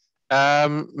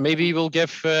 Maybe we'll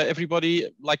give everybody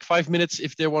like 5 minutes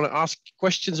if they want to ask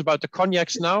questions about the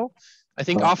cognacs now. I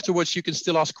think afterwards you can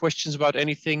still ask questions about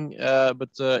anything, but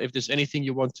if there's anything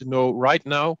you want to know right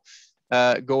now,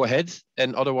 go ahead.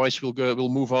 And otherwise, we'll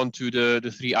move on to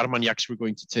the 3 Armagnacs we're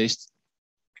going to taste.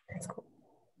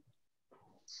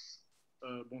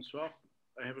 Bonsoir.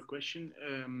 I have a question.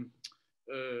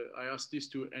 I asked this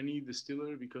to any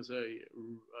distiller because I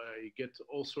get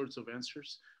all sorts of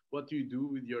answers. What do you do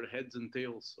with your heads and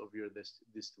tails of your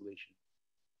distillation?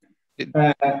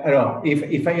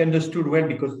 If I understood well,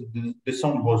 because the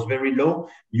sound was very low,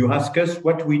 you ask us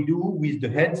what we do with the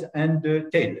heads and the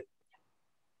tail.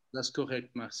 That's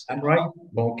correct, Master. I'm right?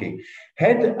 Okay.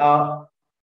 Head are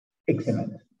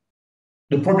excellent.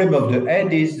 The problem of the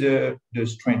head is the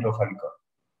strength of alcohol.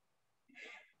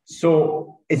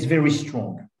 So it's very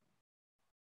strong.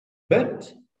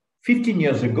 But 15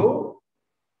 years ago,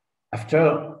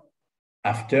 after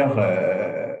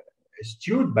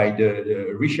stewed by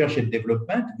the research and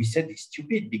development, we said it's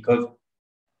stupid because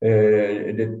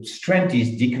the strength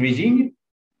is decreasing.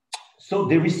 So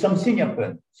there is something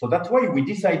happened. So that's why we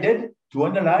decided to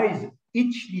analyze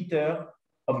each liter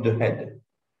of the head.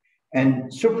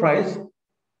 And surprise,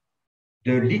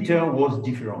 the liter was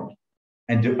different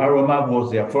and the aroma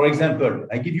was there. For example,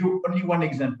 I give you only one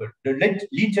example. The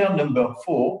liter number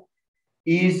 4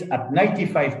 is at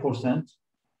 95%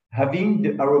 having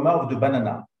the aroma of the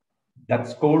banana.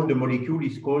 That's called, the molecule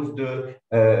is called the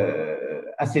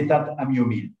acetate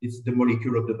amyomyl. It's the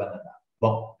molecule of the banana.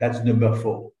 Well, that's number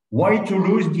 4. Why to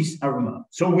lose this aroma?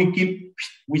 So we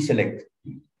select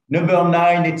number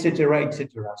 9, etc.,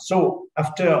 etc. So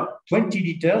after 20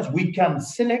 liters, we can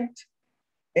select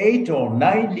 8 or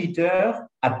 9 liters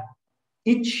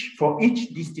for each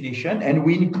distillation, and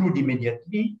we include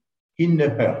immediately in the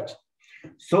herd.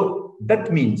 So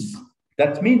that means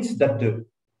that the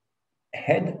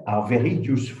head are very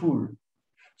useful.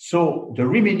 So the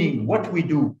remaining, what we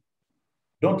do,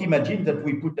 don't imagine that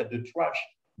we put at the trash.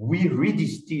 We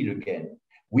redistill again.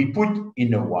 We put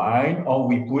in a wine or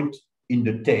we put in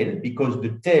the tail, because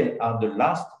the tail are the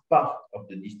last part of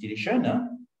the distillation,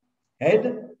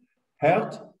 head,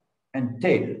 heart, and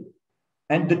tail.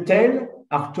 And the tail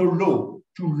are too low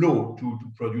to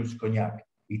produce cognac.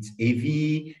 It's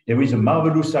heavy, there is a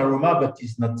marvelous aroma, but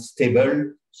it's not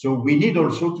stable. So we need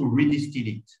also to redistill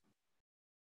it.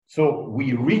 So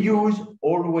we reuse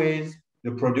always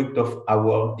the product of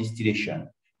our distillation.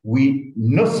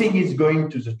 Nothing is going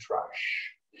to the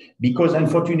trash, because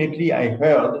unfortunately I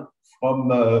heard from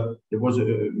there was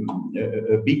a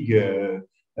big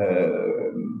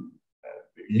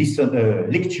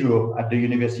lecture at the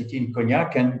university in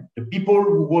Cognac, and the people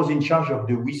who was in charge of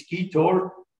the whiskey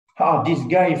told, this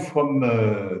guy from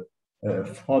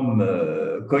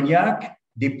Cognac,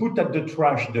 they put at the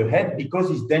trash the head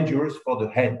because it's dangerous for the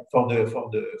head, for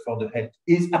the head.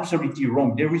 It's absolutely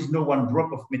wrong. There is no 1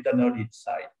 drop of methanol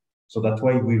inside. So that's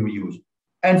why we reuse.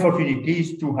 Unfortunately,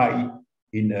 it's too high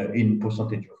in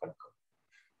percentage of alcohol.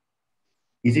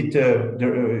 Is it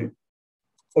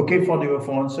okay for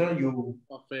answer?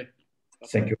 Parfait.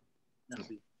 Thank you.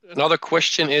 Merci. Another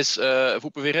question is,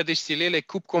 vous pouvez redistiller les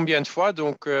coupes combien de fois?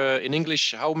 Donc, in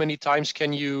English, how many times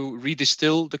can you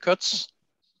redistill the cuts?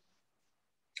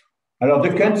 Alors,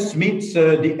 the cuts means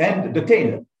the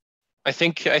tail. I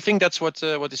think that's what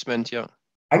is meant, yeah.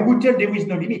 I would tell there is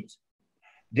no limit.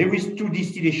 There is 2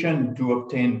 distillation to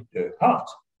obtain the heart,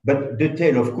 but the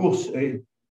tail, of course,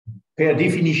 per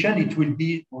definition, it will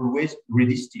be always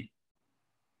redistilled.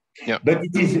 Yeah. But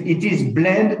it is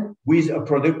blended with a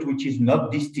product which is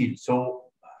not distilled. So,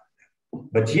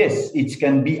 but yes, it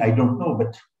can be, I don't know,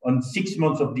 but on 6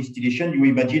 months of distillation, you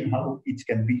imagine how it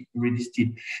can be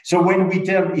redistilled. So when we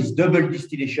tell it's double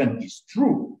distillation, it's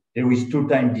true. There is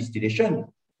 2-time distillation,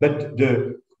 but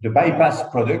the bypass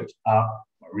product are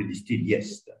redistilled.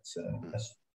 Yes, that's.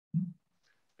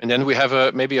 And then we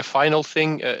have maybe a final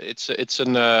thing. It's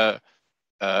a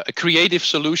creative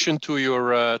solution to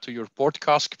your port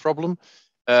cask problem.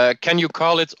 Can you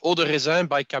call it Eau de Raisin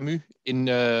by Camus in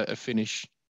Finnish?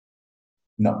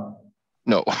 No.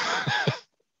 No.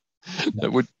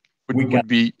 That would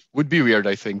be weird,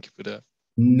 I think. But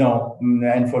no,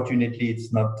 unfortunately,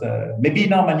 it's not. Maybe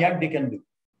in Armagnac they can do.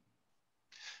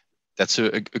 That's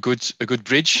a good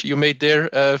bridge you made there,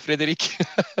 Frédéric.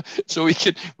 So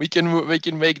we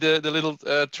can make the little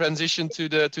transition to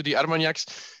the Armagnacs.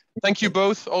 Thank you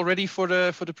both already for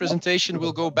the presentation.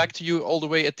 We'll go back to you all the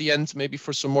way at the end, maybe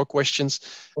for some more questions.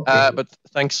 Okay. But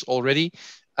thanks already.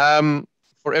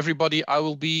 For everybody, I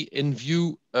will be in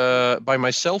view by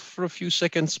myself for a few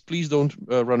seconds. Please don't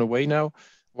run away now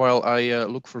while I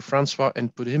look for François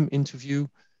and put him into view.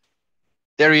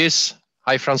 There he is.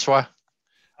 Hi, François.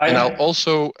 Hi. And I'll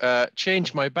also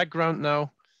change my background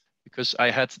now because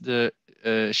I had the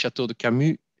Château de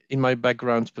Camus in my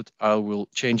background, but I will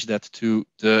change that to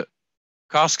the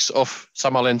casks of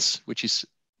Samalens, which is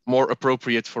more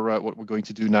appropriate for what we're going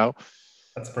to do now.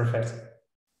 That's perfect.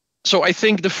 So I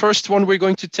think the first one we're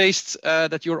going to taste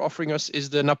that you're offering us is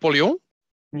the Napoleon.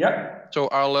 Yeah. So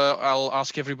I'll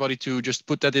ask everybody to just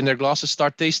put that in their glasses,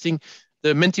 start tasting.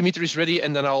 The Mentimeter is ready,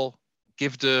 and then I'll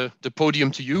give the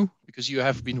podium to you because you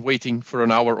have been waiting for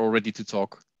an hour already to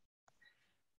talk.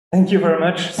 Thank you very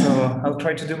much. So I'll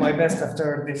try to do my best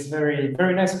after this very,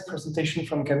 very nice presentation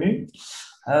from Camus.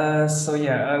 So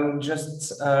yeah, I'll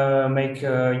just make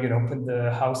you know, put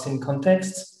the house in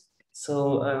context.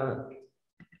 So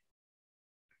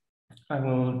I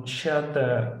will share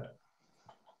the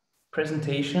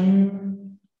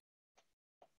presentation,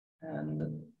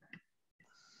 and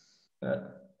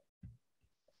that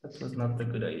was not a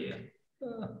good idea.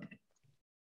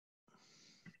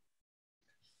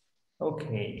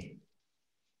 Okay.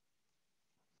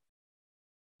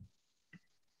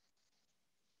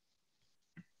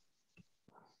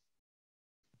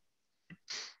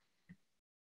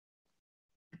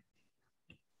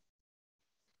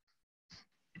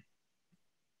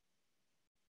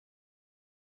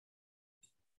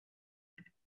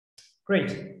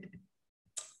 Great.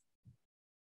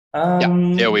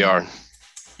 Yeah, there we are.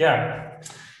 Yeah.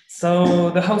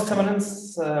 So the house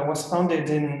Samalens was founded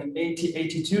in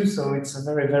 1882, so it's a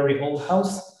very, very old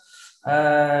house.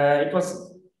 It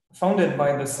was founded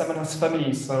by the Samalens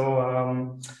family.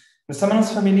 So the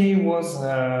Samalens family was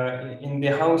in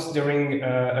the house during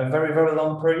a very, very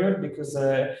long period, because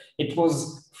it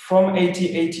was from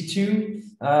 1882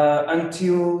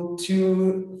 until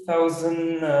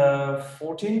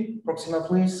 2014,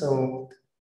 approximately. So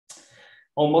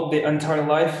almost the entire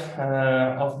life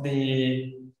of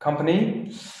the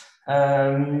company.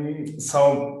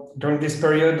 So during this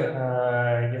period,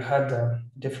 you had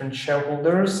different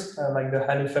shareholders, like the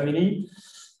Halley family.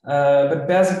 But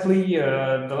basically,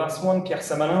 the last one, Pierre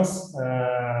Samalens,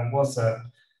 was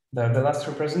the last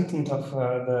representative of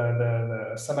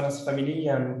the Samalens family,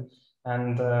 and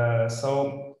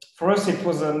so for us it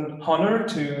was an honor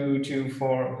to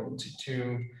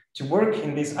work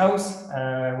in this house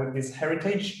with this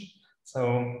heritage.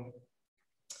 So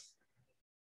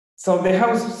the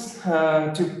house,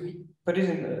 to put it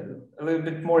in a little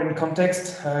bit more in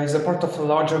context, is a part of a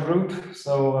larger group.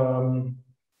 So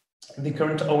the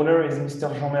current owner is Mr.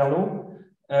 Jean Merlot,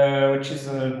 which is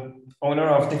an owner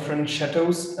of different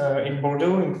chateaus in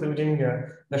Bordeaux, including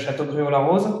the Chateau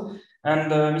Griot-la-Rose.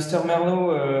 And Mr.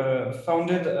 Merlot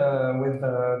founded with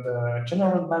the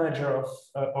general manager of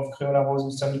Griot-la-Rose,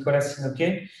 Mr. Nicolas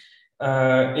Cinoco,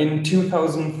 in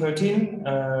 2013,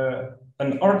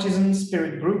 an artisan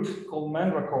spirit group called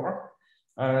Mandracore.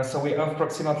 So we have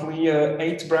approximately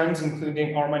 8 brands,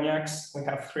 including Armagnacs. We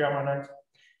have 3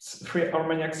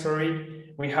 Armagnacs,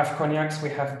 sorry. We have cognacs, we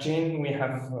have gin, we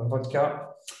have vodka,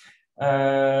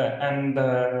 and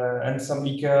some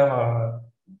liquor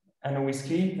and a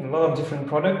whiskey, a lot of different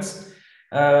products.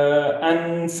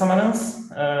 And Samalens,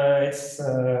 it's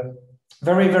a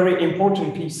very, very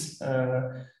important piece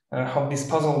of this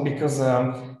puzzle, because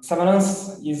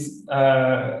Samalens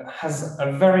has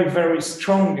a very, very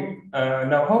strong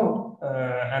know-how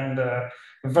and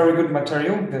very good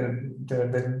material.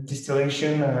 The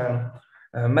distillation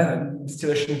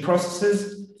distillation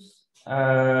processes,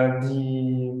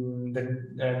 the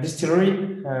distillery,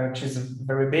 which is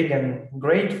very big and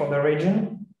great for the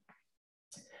region,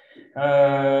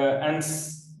 and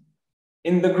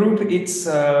in the group, it's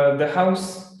the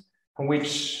house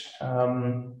which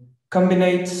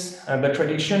combines the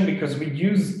tradition, because we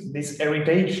use this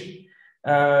heritage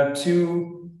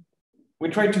we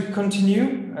try to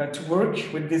continue to work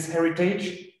with this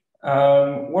heritage,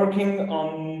 working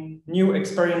on new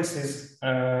experiences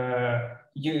on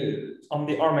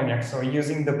the Armagnac, so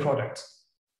using the product.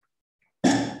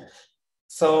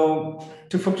 So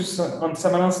to focus on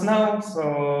Samalens now,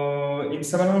 so in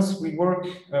Samalens we work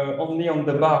only on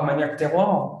the Bar Armagnac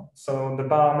terroir. So the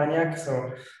Bar Armagnac,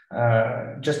 so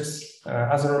just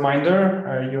as a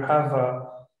reminder, you have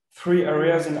 3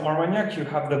 areas in Armagnac. You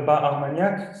have the Bar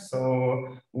Armagnac,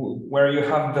 so where you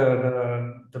have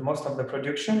the most of the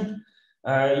production.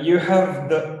 You have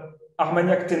the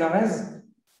Armagnac Ténarèze,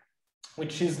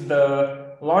 which is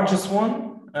the largest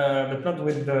one, but not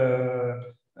with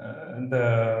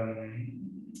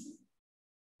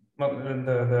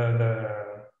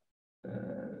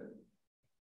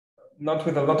not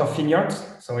with a lot of vineyards,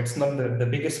 so it's not the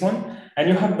biggest one. And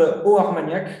you have the Haut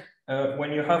Armagnac,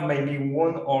 when you have maybe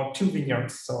 1 or 2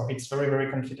 vineyards, so it's very, very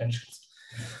confidential.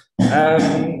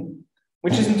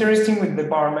 Which is interesting with the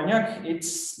Bar Armagnac,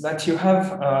 it's that you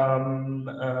have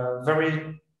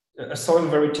a soil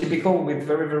very typical with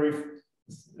very, very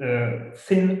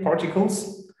thin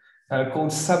particles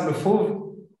called sable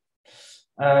fauve,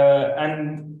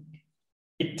 and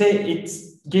it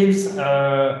gives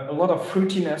a lot of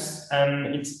fruitiness,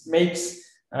 and it makes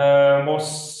more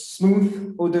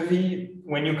smooth eau de vie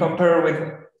when you compare with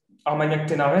Armagnac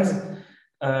Ténarèze,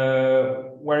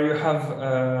 where you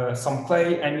have some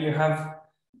clay and you have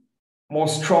more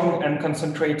strong and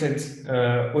concentrated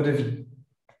eau de vie.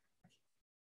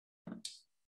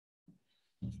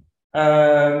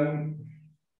 To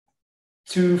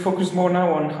focus more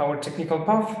now on our technical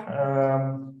path.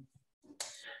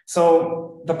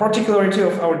 So the particularity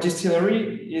of our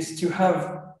distillery is to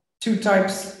have two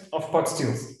types of pot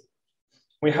stills.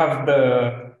 We have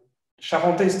the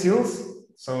Charentais stills.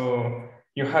 So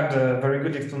you had a very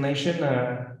good explanation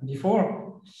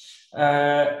before.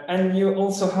 And you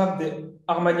also have the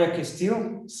Armagnac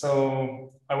still.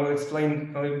 So I will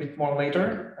explain a little bit more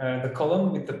later, the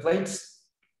column with the plates.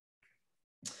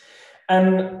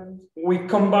 And we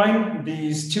combine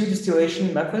these two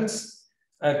distillation methods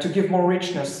to give more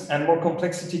richness and more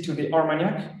complexity to the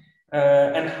Armagnac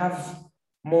and have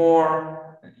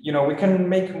more, we can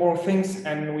make more things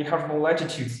and we have more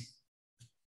latitudes.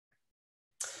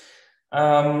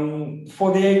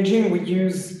 For the aging, we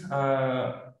use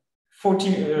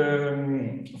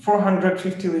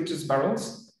 450 liters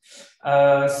barrels.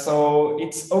 So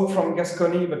it's oak from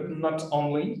Gascony, but not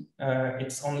only.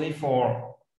 It's only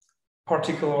for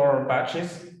particular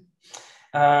batches.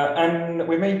 And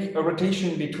we make a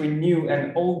rotation between new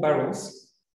and old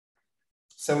barrels,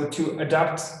 so to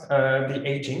adapt the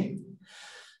aging.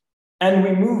 And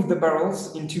we move the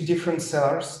barrels into different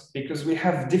cellars because we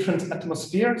have different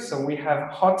atmospheres. So we have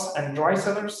hot and dry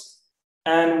cellars,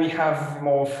 and we have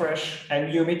more fresh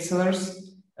and humid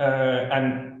cellars.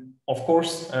 And of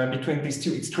course, between these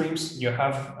two extremes, you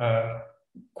have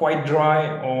quite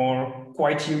dry or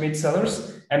quite humid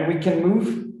cellars. And we can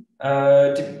move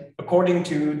according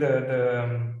to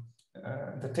the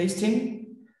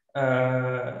tasting.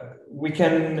 We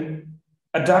can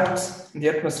adapt the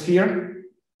atmosphere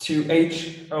to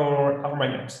age our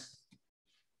Armagnacs.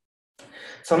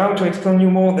 So now to explain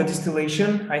you more the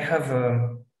distillation, I have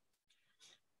a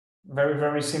very,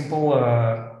 very simple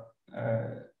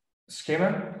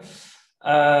schema.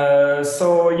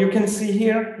 So you can see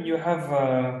here, you have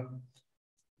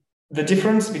the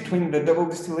difference between the double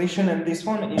distillation and this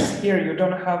one is here, you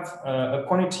don't have a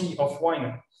quantity of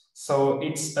wine. So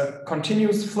it's a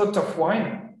continuous flow of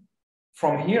wine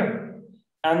from here.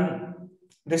 And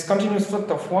this continuous flow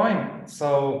of wine,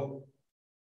 so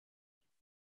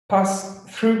pass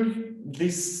through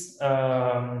this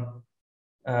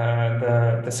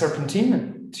the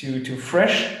serpentine to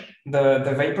fresh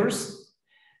the vapors,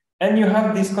 and you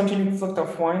have this continuous flow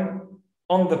of wine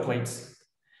on the plates.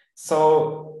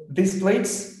 So these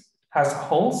plates has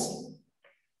holes,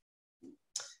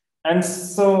 and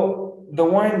so the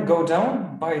wine go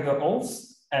down by the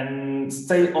holes and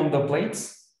stay on the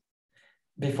plates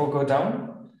before go down,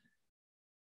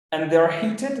 and they are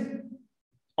heated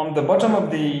on the bottom of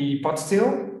the pot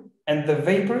still, and the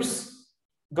vapors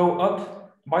go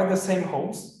up by the same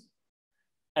holes,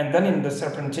 and then in the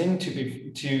serpentine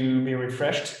to be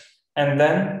refreshed, and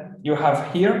then you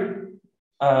have here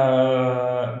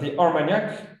the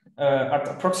Armagnac at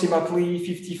approximately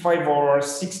 55 or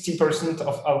 60%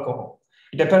 of alcohol.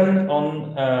 It depends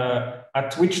on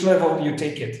at which level you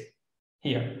take it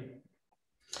here.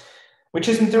 Which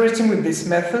is interesting with this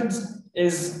method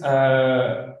is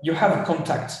you have a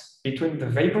contact between the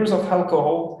vapors of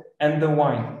alcohol and the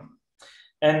wine.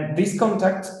 And this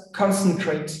contact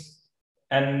concentrates,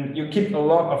 and you keep a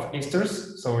lot of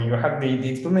esters. So you had the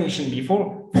explanation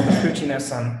before, the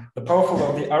fruitiness and the powerful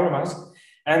of the aromas.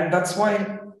 And that's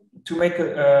why, to make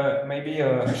maybe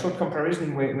a short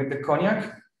comparison with the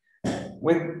cognac,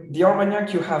 with the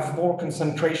Armagnac, you have more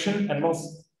concentration and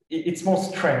it's more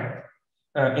strength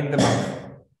in the mouth.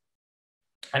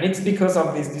 And it's because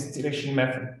of this distillation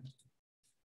method.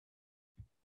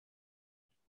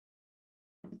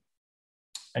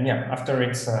 And yeah, after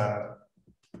it's the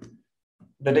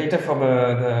data for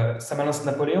the Samalens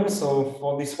Napoleon. So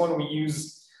for this one, we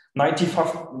use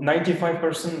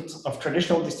 95% of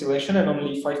traditional distillation and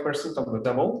only 5% of the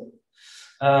double.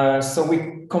 So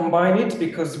we combine it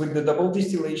because with the double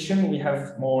distillation, we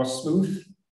have more smooth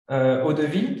eau de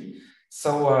vie.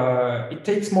 So it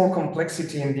takes more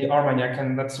complexity in the Armagnac,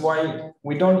 and that's why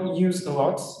we don't use a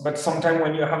lot. But sometimes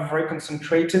when you have very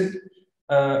concentrated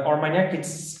Armagnac,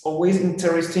 it's always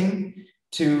interesting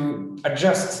to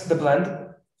adjust the blend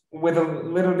with a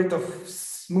little bit of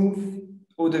smooth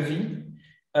eau de vie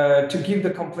to give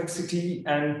the complexity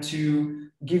and to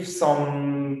give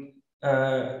some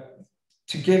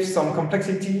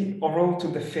complexity overall to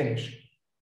the finish.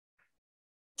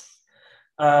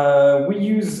 We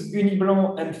use Uni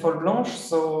Blanc and Folle Blanche.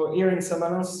 So here in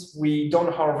Samalens, we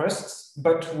don't harvest,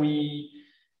 but we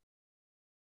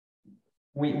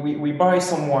buy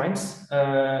some wines,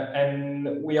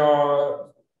 and we are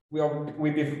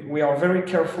very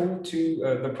careful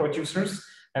to the producers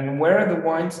and where the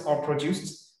wines are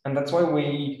produced, and that's why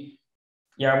we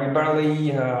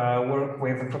barely work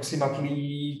with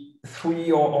approximately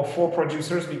 3 or 4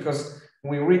 producers because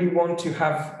we really want to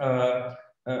have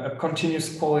a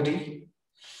continuous quality.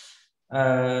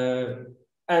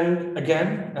 And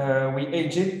again, we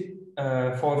age it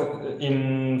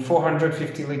in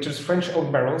 450 liters French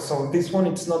oak barrels. So this one,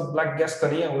 it's not Black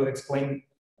Gascony. I will explain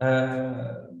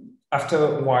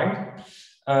after why.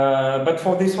 But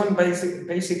for this one,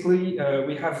 basically,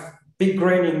 we have big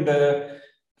grain in the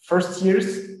first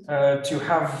years to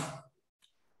have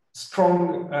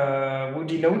strong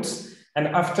woody notes. And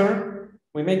after,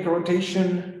 we make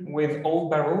rotation with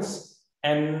old barrels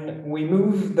and we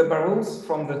move the barrels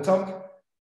from the top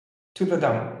to the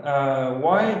down.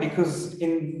 Why? Because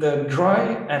in the dry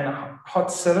and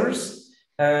hot cellars,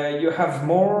 you have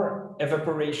more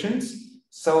evaporations.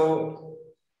 So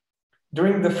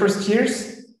during the first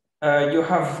years, you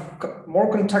have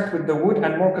more contact with the wood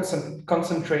and more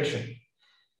concentration.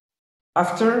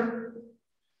 After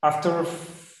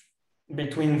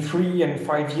between 3 and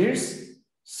 5 years,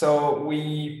 so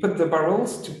we put the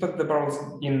barrels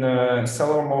in a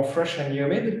cellar more fresh and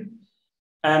humid.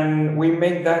 And we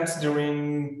make that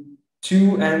during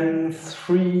 2 and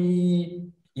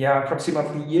 3,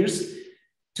 approximately years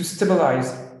to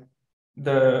stabilize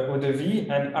the eau de vie.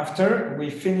 And after, we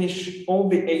finish all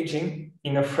the aging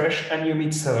in a fresh and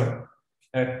humid cellar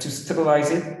to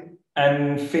stabilize it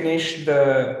and finish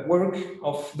the work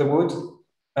of the wood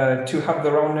to have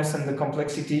the roundness and the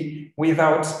complexity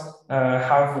without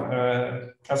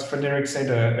as Frédéric said,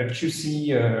 a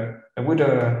juicy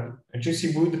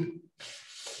wood.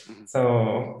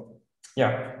 So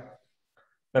yeah,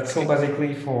 that's all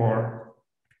basically for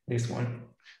this one.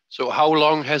 So how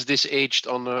long has this aged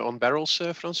on barrels,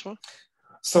 François?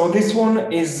 So this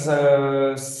one is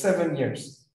 7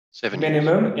 years. 7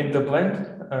 minimum years. In the blend.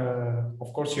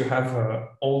 Of course, you have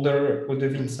older eau de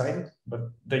vie inside,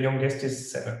 but the youngest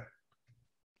is 7.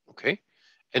 Okay.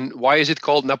 And why is it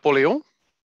called Napoleon?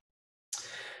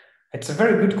 It's a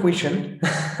very good question.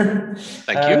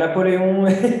 Thank you. Napoleon.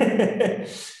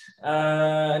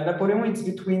 Napoleon, it's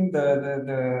between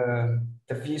the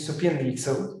VSOP and the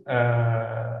XO.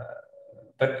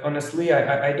 But honestly,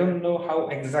 I don't know how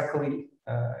exactly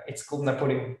it's called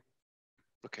Napoleon.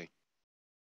 Okay.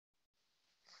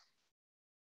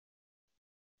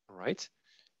 All right.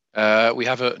 We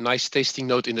have a nice tasting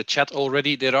note in the chat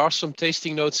already. There are some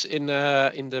tasting notes in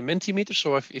the Mentimeter.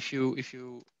 So if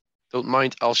you don't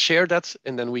mind, I'll share that,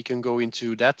 and then we can go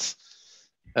into that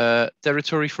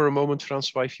territory for a moment,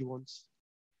 François, if you want.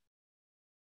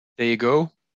 There you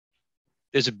go.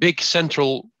 There's a big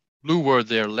central blue word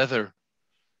there, leather.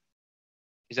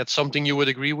 Is that something you would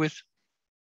agree with?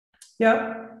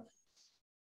 Yeah.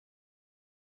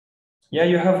 Yeah,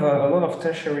 you have a lot of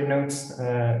tertiary notes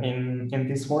in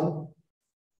this one.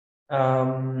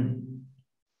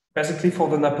 Basically, for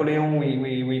the Napoleon,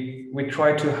 we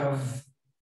try to have,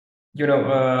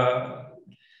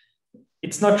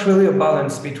 it's not really a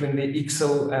balance between the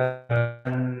XO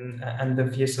and the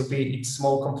VSOP. It's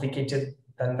more complicated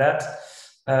than that.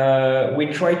 We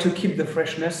try to keep the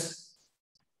freshness,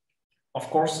 of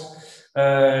course,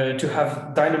 to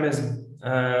have dynamism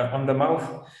on the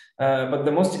mouth. But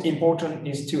the most important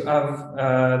is to have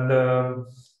the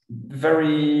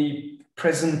very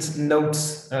present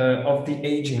notes of the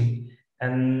aging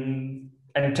and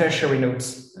tertiary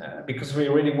notes, because we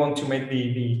really want to make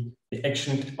the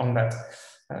action on that.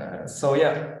 So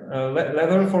yeah,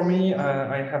 leather for me,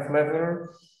 I have leather.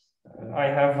 I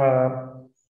have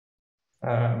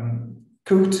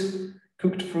cooked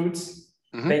fruits,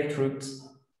 baked fruits.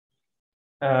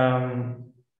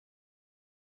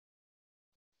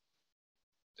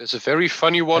 There's a very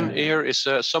funny one here. Is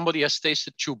somebody has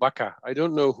tasted Chewbacca. I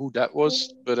don't know who that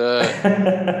was, but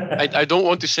I don't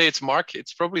want to say it's Mark.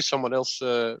 It's probably someone else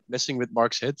messing with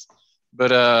Mark's head.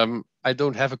 But I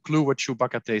don't have a clue what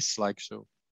Chewbacca tastes like. So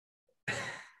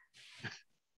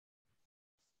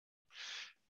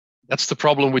that's the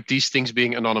problem with these things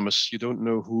being anonymous. You don't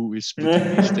know who is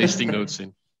putting these tasting notes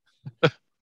in.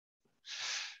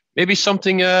 Maybe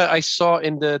something I saw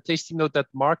in the tasting note that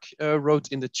Mark wrote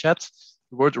in the chat.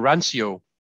 The word rancio.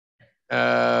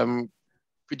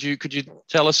 Could you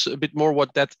tell us a bit more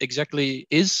what that exactly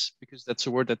is? Because that's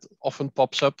a word that often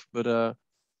pops up. But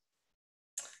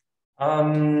for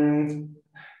me,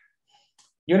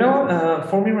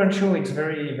 rancio, it's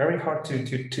very hard to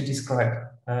describe.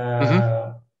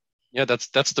 Yeah,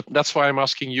 that's why I'm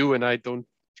asking you, and I don't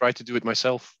try to do it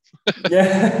myself.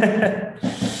 Yeah,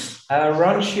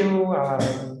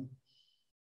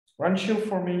 rancio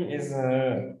for me is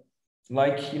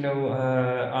like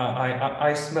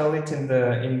I smell it in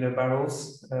the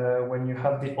barrels when you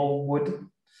have the old wood.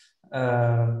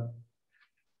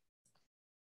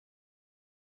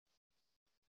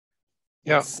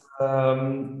 Yeah.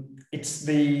 It's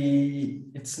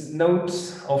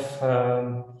notes of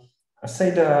I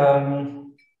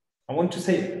want to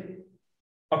say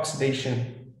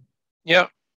oxidation. Yeah,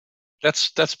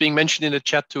 that's being mentioned in the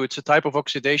chat too. It's a type of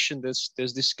oxidation. There's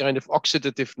this kind of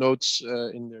oxidative notes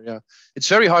in there. Yeah, it's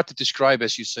very hard to describe,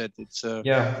 as you said.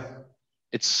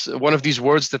 It's one of these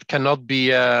words that cannot be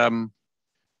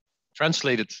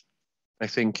translated, I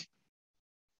think.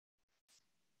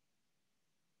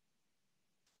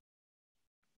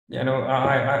 Yeah, no,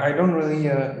 I don't really.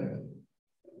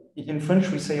 In French,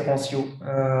 we say ratio.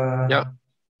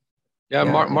 Yeah,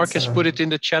 Marcus put it in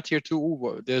the chat here too.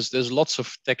 Ooh, there's lots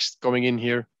of text coming in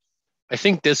here. I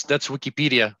think that's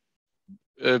Wikipedia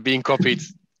being copied.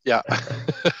 Yeah,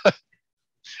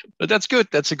 but that's good.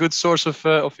 That's a good source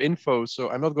of info. So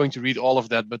I'm not going to read all of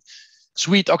that, but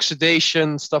sweet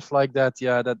oxidation, stuff like that.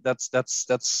 Yeah, that's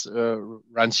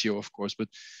rancio, of course. But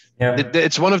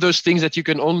it's one of those things that you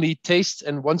can only taste,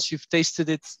 and once you've tasted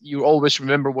it, you always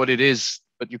remember what it is,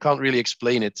 but you can't really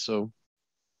explain it. So.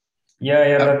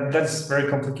 That's very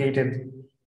complicated.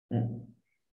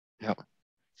 Yeah.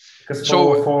 Because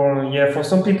for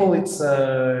some people it's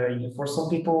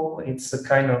a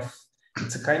kind of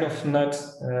nut,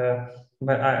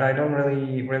 but I don't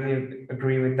really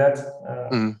agree with that.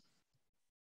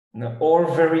 No, or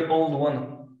very old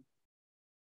one.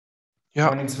 Yeah.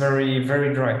 When it's very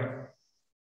very dry.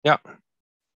 Yeah.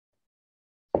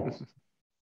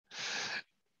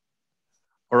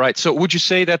 All right. So would you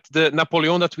say that the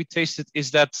Napoleon that we tasted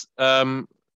is that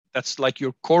that's like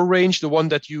your core range, the one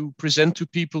that you present to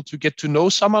people to get to know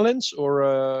Samalens,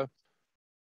 or?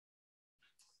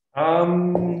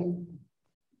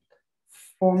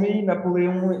 For me,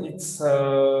 Napoleon, it's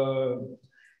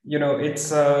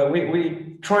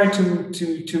we try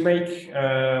to make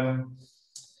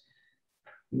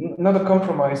not a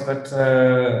compromise, but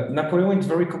Napoleon is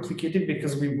very complicated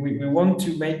because we want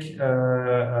to make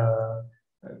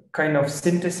kind of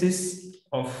synthesis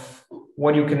of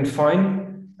what you can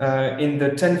find in the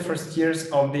 10 first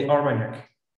years of the Armagnac.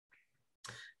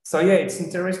 So yeah, it's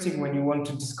interesting when you want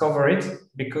to discover it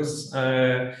because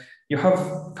you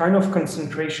have kind of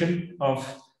concentration of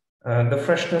the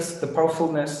freshness, the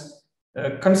powerfulness,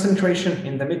 concentration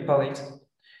in the mid palate,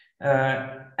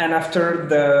 and after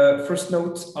the first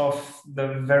note of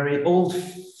the very old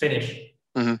finish,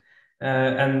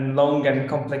 and long and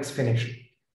complex finish.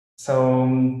 So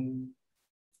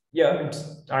yeah,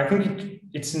 I think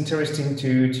it's interesting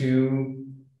to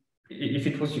if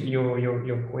it was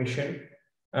your question,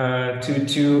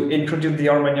 to introduce the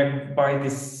Armagnac by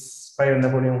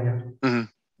Napoleon.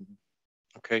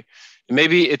 Okay,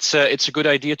 maybe it's a good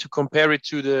idea to compare it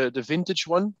to the vintage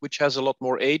one, which has a lot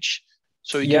more age,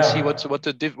 so you can see what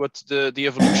the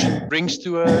evolution brings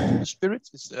to the spirit.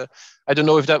 I don't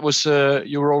know if that was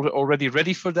you were already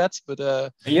ready for that, but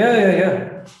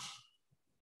yeah.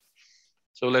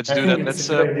 So let's do that.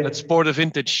 Let's pour the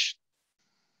vintage.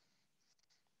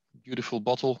 Beautiful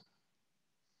bottle.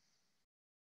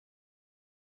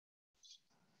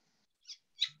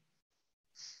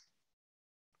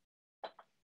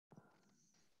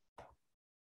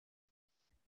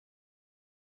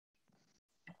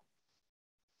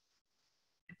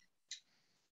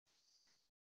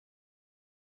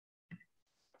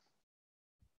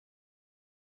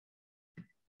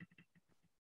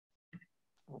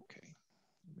 Okay,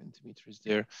 Mentimeter is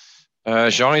there.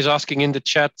 Jean is asking in the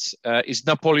chat, is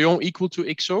Napoleon equal to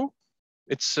XO?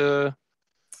 It's no.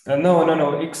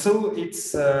 XO,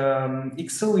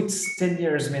 it's 10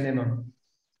 years minimum.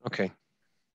 Okay.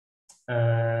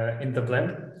 In the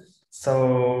blend.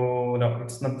 So no,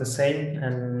 it's not the same.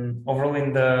 And overall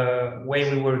in the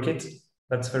way we work it,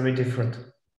 that's very different.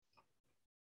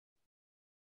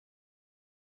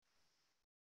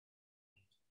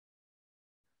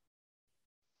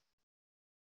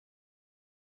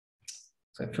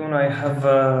 So if you want, I have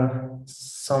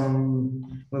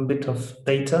some little bit of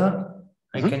data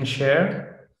I can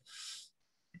share.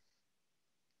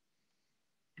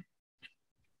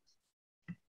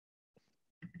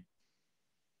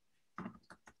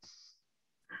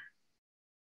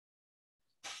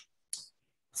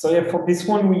 So yeah, for this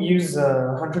one, we use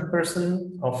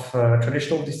 100% of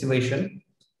traditional distillation.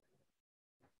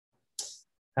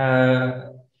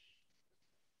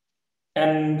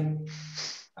 And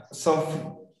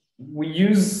so we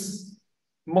use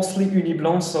mostly Uni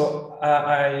Blanc. So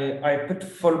I put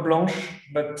Folle Blanche,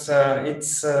 but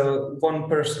it's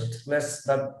 1%, less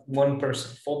than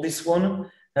 1%. For this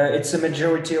one, it's a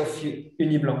majority of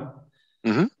Uni Blanc.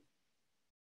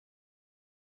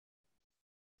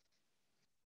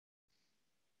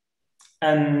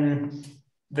 And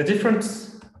the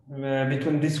difference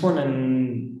between this one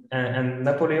and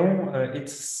Napoleon,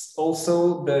 it's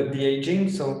also the aging.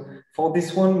 So for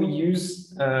this one, we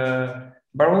use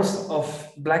barrels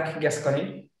of Black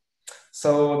Gascony.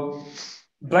 So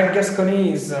Black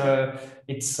Gascony is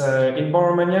it's in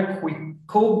Bar Armagnac. We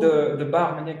call the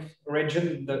Bar Armagnac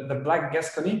region the Black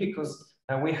Gascony because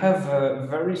we have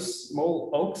very small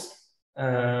oaks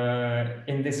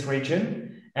in this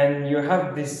region, and you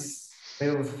have this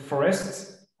little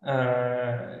forest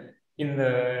in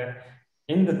the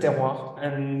terroir,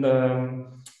 and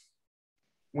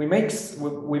we make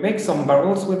some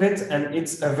barrels with it, and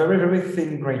it's a very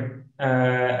thin grain.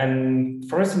 And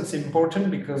for us, it's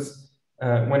important because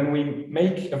when we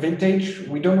make a vintage,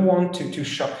 we don't want to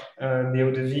shock the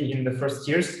eau de vie in the first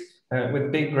years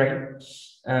with big grain.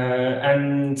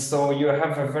 And so you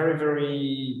have a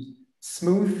very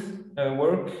smooth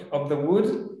work of the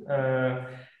wood,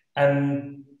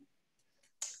 and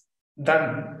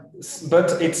that,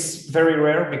 but it's very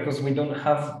rare because we don't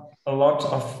have a lot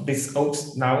of this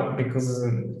oats now because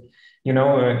you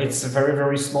know it's a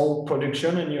very small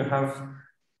production, and you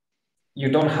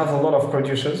don't have a lot of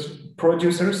producers.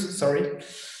 Sorry.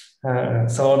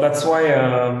 So that's why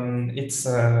it's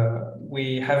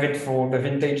we have it for the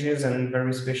vintages and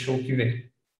very special cuvée.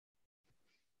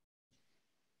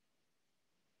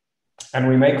 And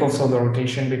we make also the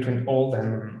rotation between old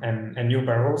and new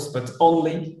barrels, but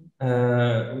only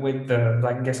with the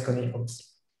Black Gascony oats.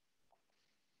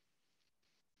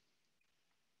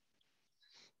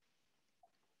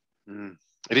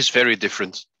 It is very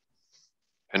different,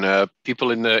 and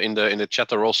people in the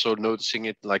chat are also noticing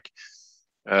it. Like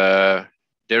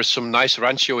there's some nice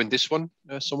rancio in this one.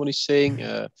 Someone is saying,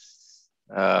 yeah.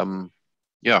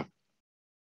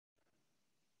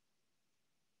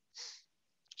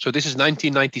 So this is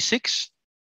 1996.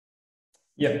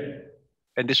 Yeah.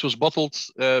 And this was bottled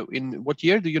in what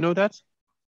year? Do you know that?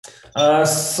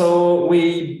 So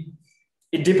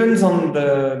it depends on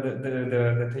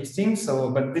the tasting.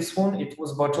 So, but this one, it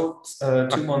was bottled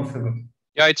 2 months ago.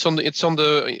 Yeah, it's on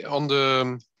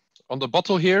the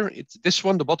bottle here. It's this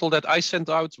one. The bottle that I sent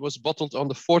out was bottled on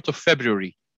the 4th of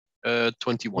February,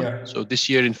 21. Yeah. So this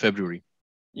year in February.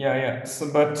 Yeah.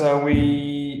 So, but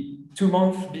we 2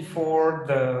 months before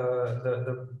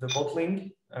the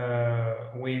bottling,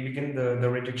 we begin the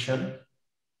reduction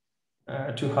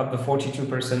to have the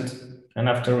 42%, and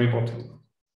after we bottle.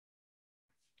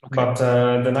 Okay. But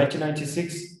the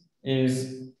 1996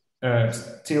 is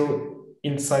still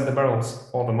inside the barrels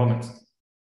for the moment.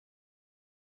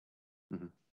 Mm-hmm.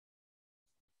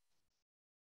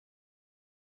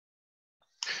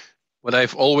 What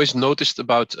I've always noticed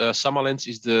about Samalens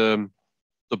is the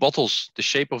bottles, the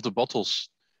shape of the bottles.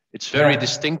 It's very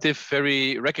distinctive,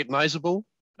 very recognizable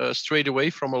straight away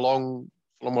from a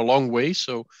long way.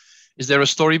 So, is there a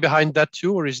story behind that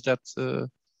too, or is that?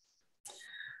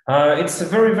 It's a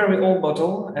very old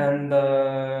bottle, and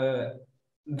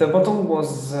the bottle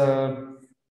was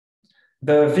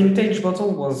the vintage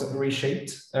bottle was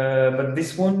reshaped, but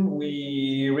this one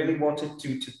we really wanted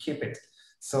to keep it.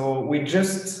 So we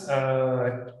just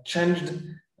changed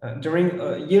during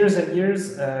years and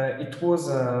years. It was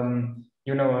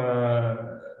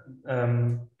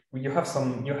you had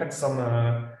some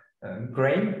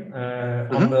grain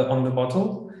on the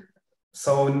bottle.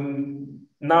 So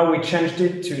now we changed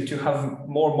it to have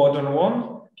more modern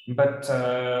one, but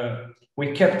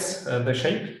we kept the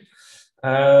shape.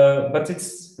 But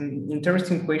it's an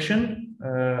interesting question.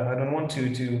 I don't want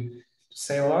to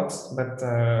say a lot, but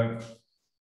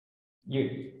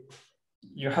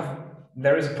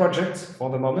there is a project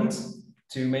for the moment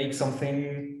to make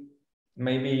something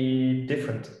maybe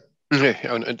different.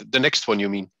 The next one, you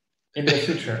mean? In the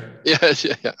future.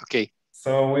 yeah, okay.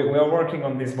 So we are working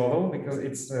on this bottle because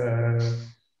it's a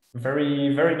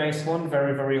very nice one,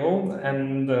 very old,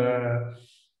 and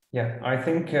yeah, I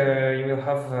think you will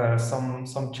have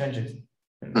some changes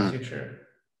in the future.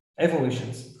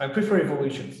 Evolutions. I prefer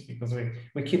evolutions because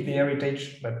we keep the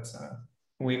heritage, but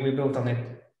we built on it.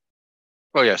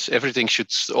 Well, yes, everything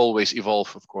should always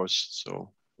evolve, of course.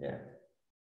 So yeah.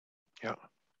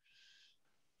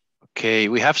 Okay,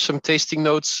 we have some tasting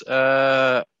notes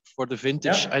for the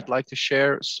vintage I'd like to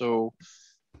share. So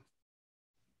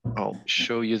I'll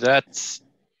show you that.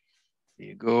 Here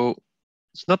you go.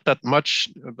 It's not that much,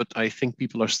 but I think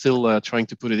people are still trying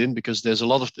to put it in because there's a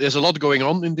lot going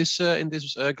on in this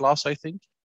glass, I think.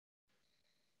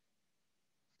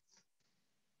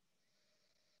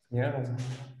 Yeah,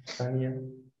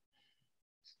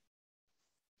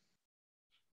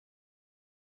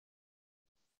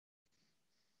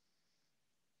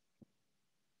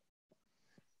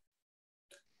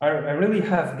 I really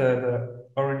have the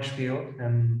orange peel,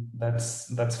 and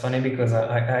that's funny because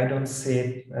I don't see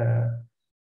it.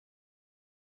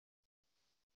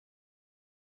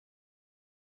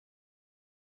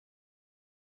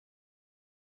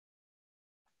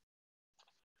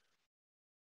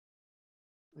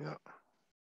 Yeah.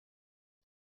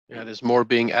 Yeah, there's more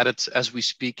being added as we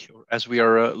speak, or as we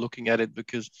are looking at it,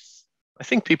 because I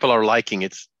think people are liking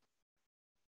it.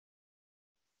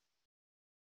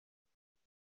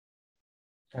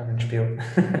 Orange peel.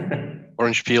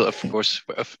 Orange peel, of course.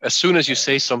 As soon as you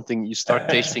say something, you start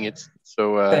tasting it.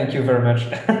 So thank you very much.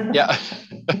 Yeah,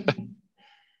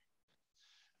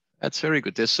 that's very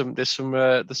good. There's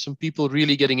some people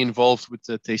really getting involved with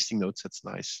the tasting notes. That's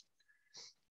nice.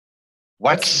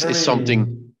 Wax is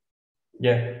something.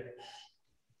 Yeah,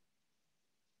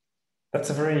 that's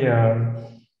a very.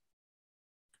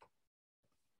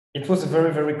 It was a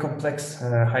very, very complex.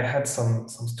 I had some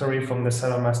story from the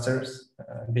cellar masters,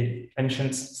 the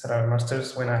ancient cellar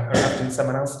masters when I arrived in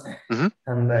Samalens,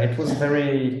 and it was a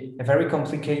very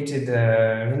complicated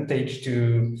vintage.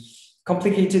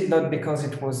 Complicated not because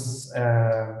it was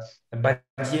a bad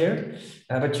year,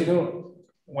 but you know,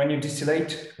 when you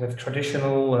distillate with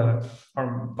traditional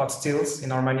pot stills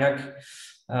in Armagnac,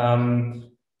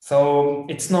 so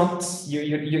it's not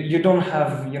you don't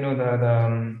have, you know,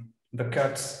 the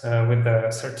cut with a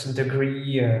certain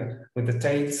degree with the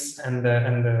tails and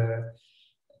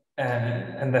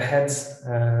the heads.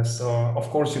 So of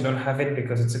course you don't have it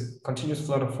because it's a continuous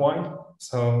flow of wine.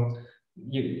 So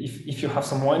if you have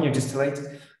some wine, you distillate,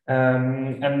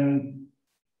 and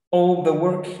all the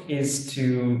work is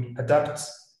to adapt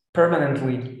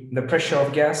permanently the pressure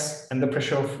of gas and the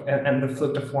pressure of and the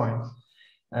flow of wine,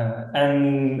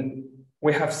 and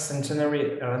we have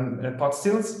centenary pot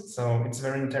stills, so it's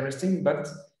very interesting, but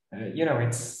you know,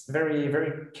 it's very,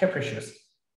 very capricious.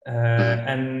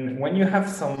 And when you have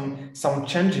some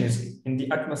changes in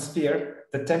the atmosphere,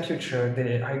 the temperature,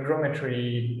 the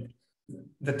hygrometry,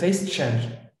 the taste change.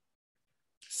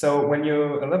 So when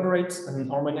you elaborate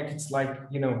an Armagnac, it's like,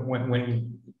 you know,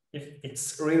 if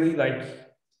it's really like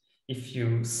if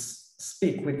you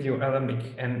speak with your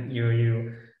alembic and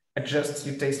you adjust,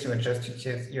 you taste, you adjust, you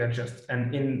taste, you adjust.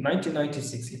 And in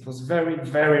 1996, it was very,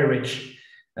 very rich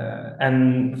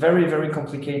and very, very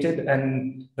complicated.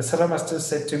 And the cellar master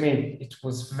said to me, it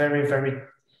was very, very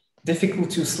difficult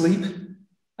to sleep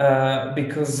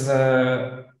because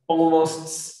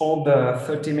almost all the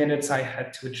 30 minutes I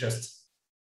had to adjust.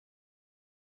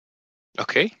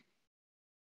 Okay.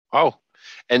 Wow.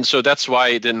 And so that's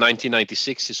why the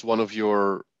 1996 is one of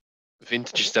your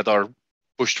vintages that are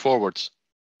pushed forwards.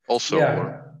 Also,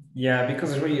 yeah,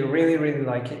 because we really, really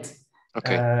like it.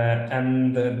 Okay.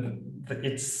 And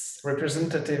it's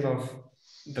representative of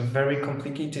the very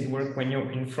complicated work when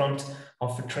you're in front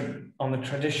of on the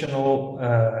traditional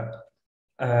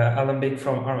alembic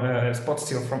from spot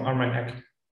still from Armagnac.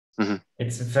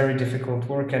 It's very difficult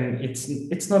work, and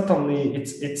it's not only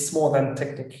it's more than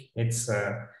technique. It's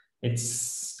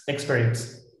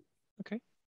experience. Okay.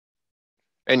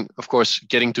 And of course,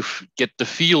 getting to get the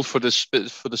feel for the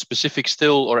specific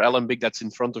still or alembic that's in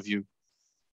front of you,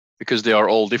 because they are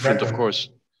all different, exactly. Of course.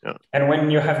 Yeah. And when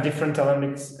you have different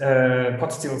alembics,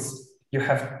 pot stills, you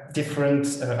have different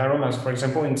aromas. For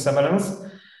example, in Samalens,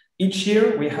 each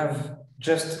year we have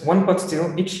just one pot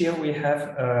still. Each year we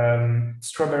have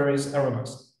strawberries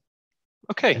aromas.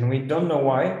 Okay. And we don't know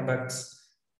why, but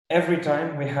every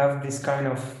time we have this kind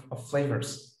of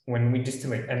flavors when we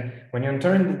distillate. And when you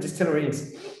enter in the distillery,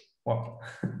 it's, well,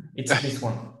 it's this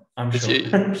one, I'm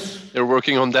sure. You're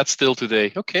working on that still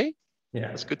today. Okay. Yeah.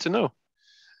 That's good to know.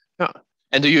 Yeah.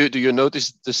 And do you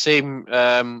notice the same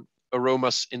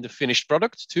aromas in the finished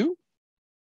product too?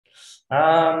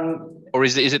 Or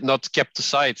is it not kept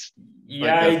aside?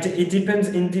 Yeah, like it depends.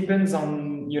 It depends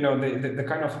on, you know, the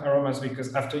kind of aromas,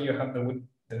 because after you have the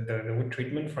wood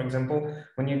treatment, for example,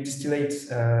 when you distillate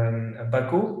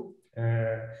Baco,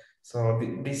 so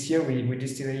this year we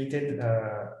distillated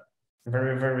a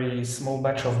very, very small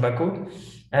batch of Baco,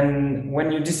 and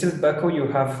when you distill Baco, you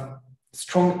have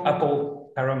strong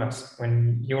apple aromas.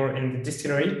 When you're in the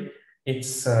distillery,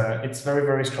 it's very,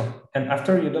 very strong, and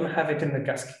after you don't have it in the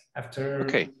cask after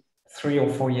 3 or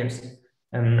 4 years,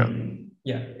 and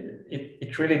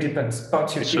it really depends.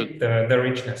 But you keep the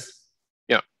richness.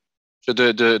 So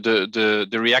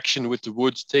the reaction with the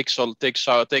wood takes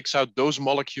out those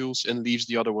molecules and leaves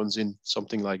the other ones in,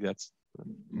 something like that.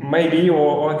 Maybe,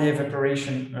 or the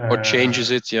evaporation. Or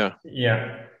changes it, yeah.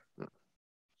 Yeah.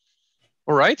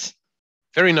 All right,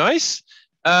 very nice.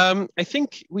 I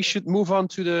think we should move on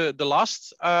to the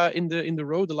last in the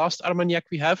row, the last Armagnac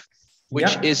we have,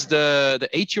 which is the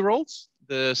 8-year-old,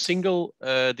 the single,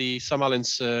 the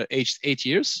Samalens aged 8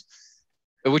 years,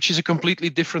 which is a completely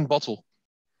different bottle.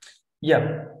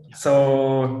 Yeah.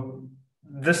 So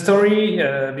the story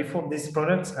before this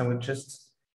product, I would just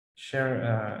share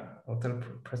a little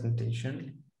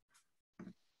presentation.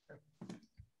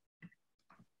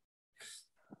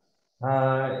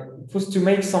 It was to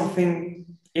make something.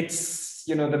 It's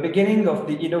the beginning of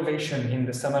the innovation in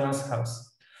the Samalens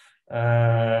house,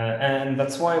 and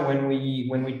that's why when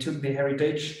we took the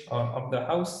heritage of the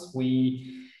house,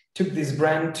 we took this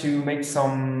brand to make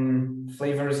some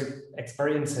flavors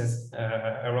experiences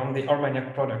around the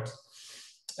Armagnac product,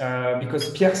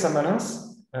 because Pierre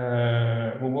Samalens,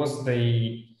 who was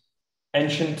the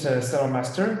ancient cellar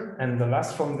master and the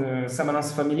last from the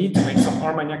Samalens family to make some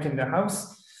Armagnac in the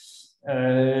house,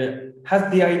 had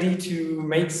the idea to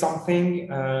make something.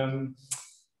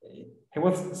 He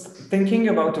was thinking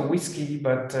about a whiskey,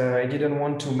 but he didn't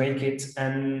want to make it,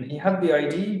 and he had the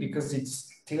idea because it's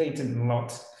dilated a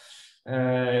lot.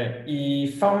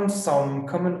 He found some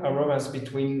common aromas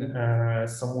between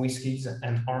some whiskeys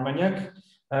and Armagnac.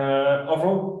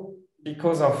 Overall,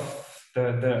 because of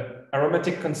the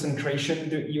aromatic concentration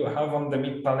that you have on the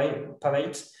mid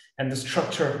palate and the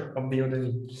structure of the eau de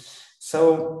vie.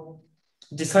 So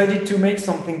decided to make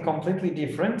something completely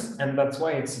different, and that's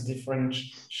why it's a different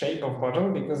shape of bottle,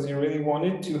 because you really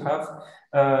wanted to have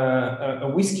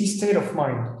a whiskey state of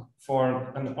mind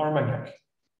for an Armagnac.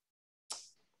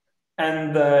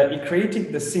 And he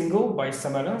created the single by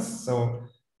Samalens. So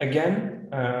again,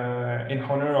 in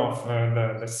honor of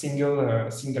the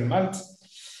single malt.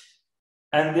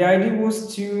 And the idea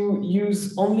was to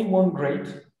use only one grape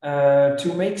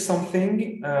to make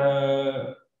something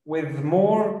with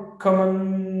more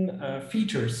common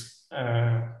features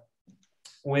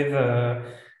with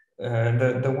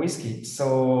the whiskey.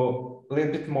 So a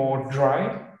little bit more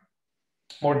dry,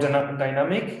 more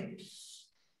dynamic,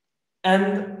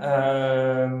 and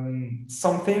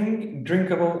something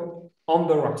drinkable on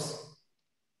the rocks.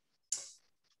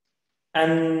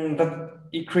 And that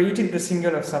he created the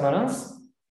single of Samalens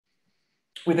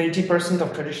with 80%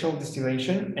 of traditional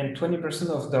distillation and 20%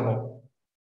 of double.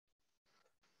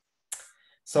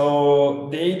 So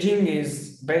the aging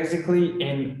is basically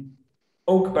in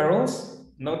oak barrels,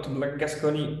 not Black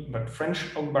Gascony, but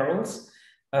French oak barrels.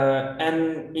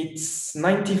 And it's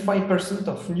 95%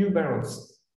 of new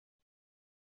barrels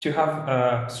to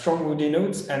have strong woody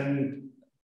notes and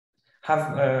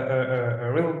have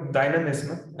a real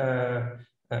dynamism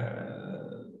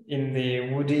in the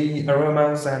woody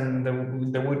aromas and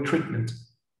the wood treatment.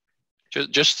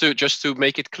 Just to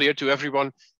make it clear to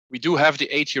everyone, we do have the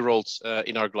 8-year-old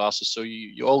in our glasses, so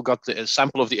you all got a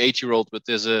sample of the 8-year-old, but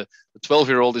there's the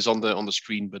 12-year-old is on the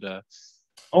screen. But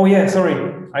oh yeah, sorry,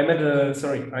 I made a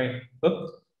sorry.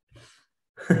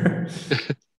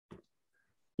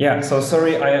 Yeah, so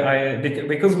sorry,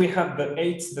 because we have the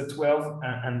 8, the 12,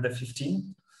 and the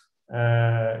 15.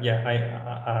 Yeah,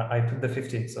 I put the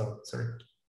 15. So sorry.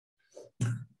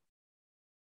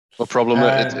 No problem.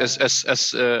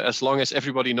 As long as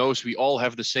everybody knows we all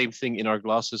have the same thing in our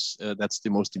glasses, that's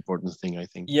the most important thing, I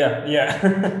think. Yeah, yeah.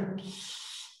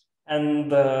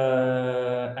 and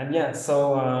yeah,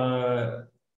 so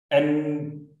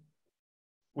and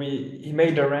he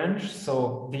made a range.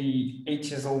 So the 8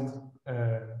 years old.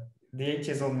 The 8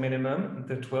 years old minimum,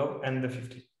 the 12, and the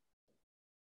 50.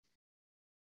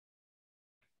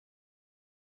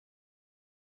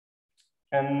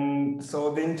 And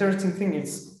so the interesting thing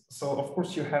is, so of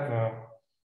course you have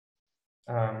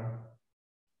a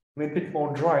little bit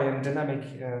more dry and dynamic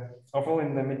overall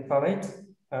in the mid palate.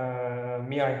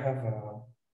 Me, I have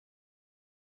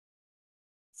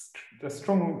a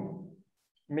strong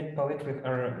mid palate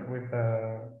with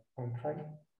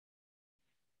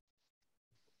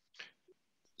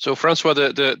So François,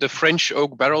 the French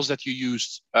oak barrels that you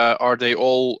used, are they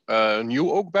all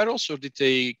new oak barrels, or did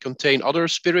they contain other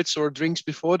spirits or drinks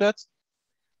before that?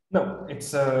 No,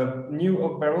 it's new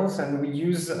oak barrels, and we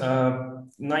use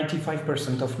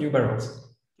 95% of new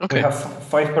barrels. Okay. We have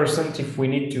 5% if we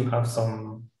need to have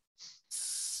some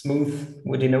smooth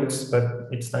woody notes, but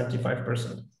it's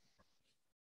 95%.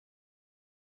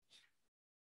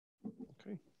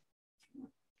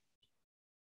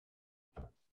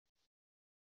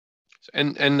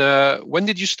 And when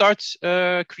did you start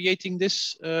creating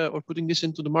this or putting this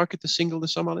into the market, the single de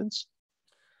Samalens?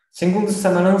 Single de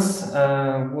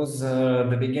Samalens was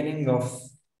the beginning of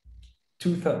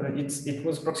 2000. It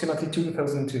was approximately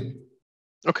 2002.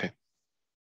 Okay.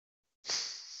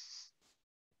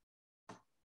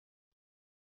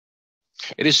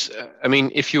 It is. I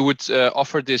mean, if you would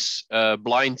offer this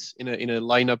blind in a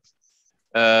lineup,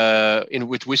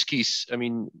 with whiskies, I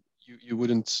mean, you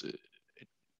wouldn't.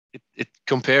 It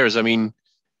compares. I mean,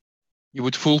 you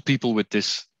would fool people with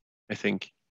this, I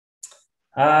think.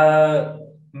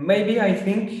 Maybe I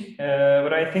think,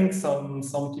 but I think some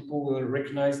people will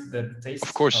recognize the taste.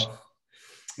 Of course.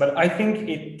 But I think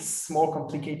it's more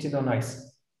complicated on ice.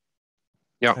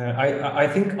 Yeah. I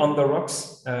think on the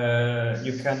rocks,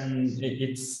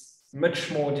 it's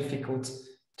much more difficult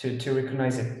to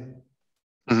recognize it.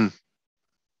 Mm-hmm.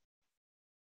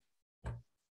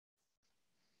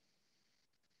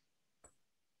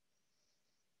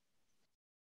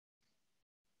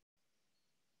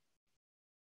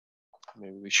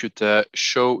 Maybe we should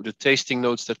show the tasting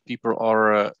notes that people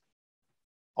are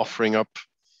offering up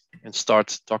and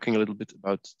start talking a little bit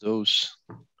about those,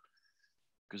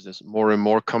 because there's more and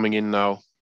more coming in now.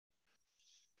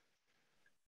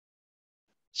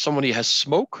 Somebody has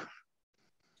smoke.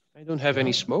 I don't have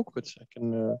any smoke, but I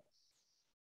can.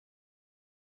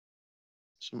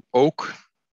 Some oak,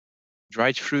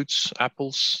 dried fruits,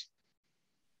 apples.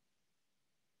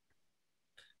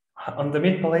 On the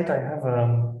mid palate, I have.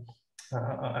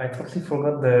 I totally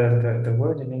forgot the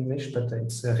word in English, but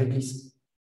it's réglisse.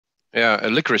 Yeah,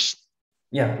 licorice.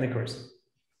 Yeah, licorice.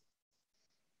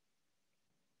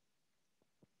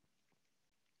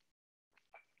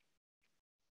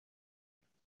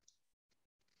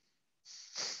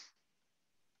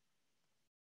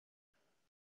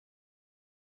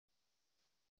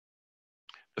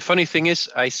 The funny thing is,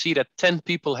 I see that 10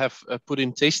 people have put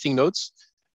in tasting notes,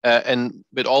 and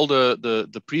with all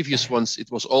the previous ones,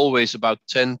 it was always about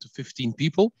 10 to 15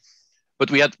 people. But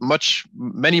we had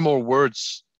many more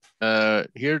words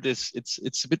here.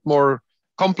 It's a bit more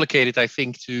complicated, I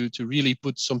think, to really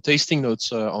put some tasting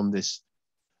notes on this.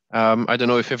 I don't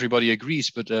know if everybody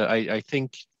agrees, but I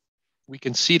think we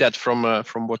can see that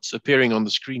from what's appearing on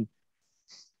the screen.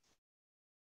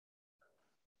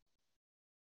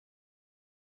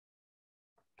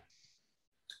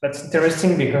 That's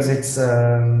interesting because it's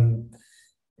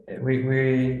we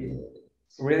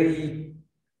really.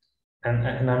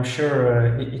 And I'm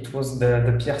sure it was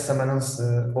the Pierre Samalens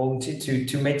ability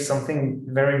to make something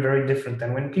very, very different.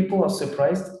 And when people are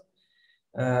surprised,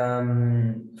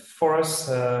 for us,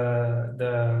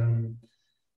 the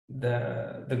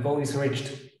goal is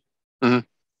reached. Mm-hmm.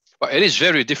 Well, it is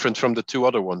very different from the two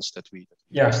other ones that we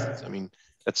tested. I mean,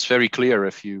 that's very clear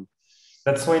if you.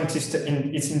 That's why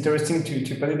it's interesting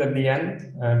to put it at the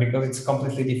end because it's a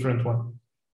completely different one.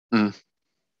 Mm.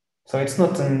 So it's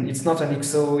not an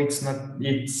XO.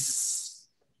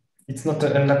 It's not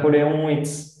a Napoleon.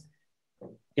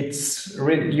 It's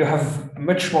really, you have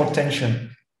much more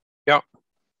tension. Yeah.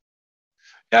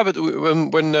 Yeah, but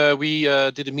when we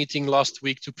did a meeting last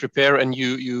week to prepare, and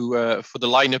you for the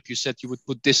lineup, you said you would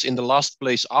put this in the last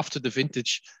place after the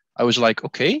vintage. I was like,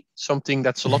 okay, something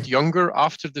that's a lot younger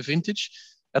after the vintage.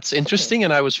 That's interesting,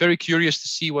 and I was very curious to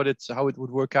see how it would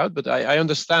work out. But I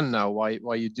understand now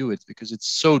why you do it, because it's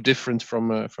so different from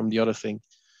the other thing.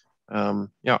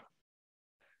 Yeah.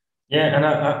 Yeah, and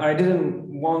I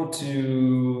didn't want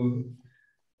to,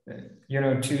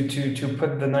 to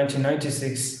put the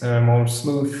 1996 more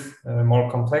smooth, more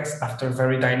complex after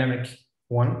very dynamic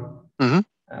one. Mm-hmm.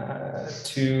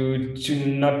 To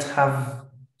not have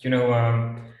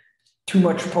too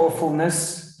much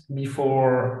powerfulness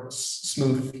before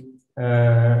smooth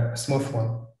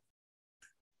one.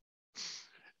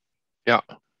 Yeah.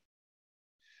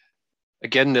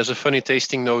 Again, there's a funny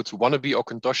tasting note. Wannabe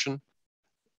Auchintosh.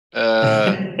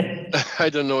 I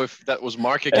don't know if that was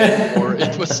Mark again or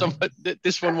it was somebody.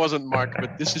 This one wasn't Mark,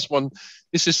 but this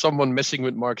is someone messing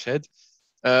with Mark's head.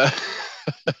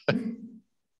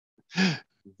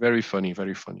 Very funny,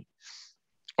 very funny.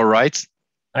 All right.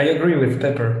 I agree with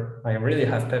pepper. I really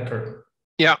have pepper.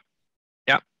 Yeah,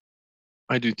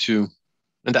 I do too.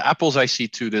 And the apples I see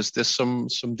too. There's some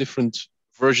different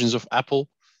versions of apple.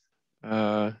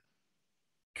 Cuivre.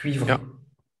 Yeah.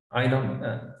 I don't.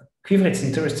 Cuivre. It's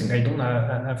interesting. I don't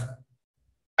have.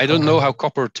 I don't know how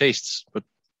copper tastes, but.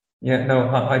 Yeah, no,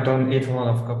 I don't eat a lot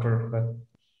of copper, but.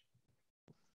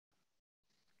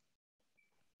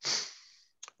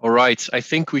 All right, I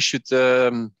think we should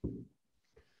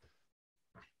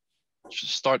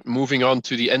start moving on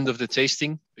to the end of the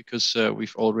tasting, because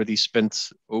we've already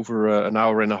spent over an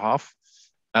hour and a half.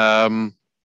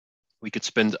 We could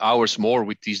spend hours more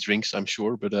with these drinks, I'm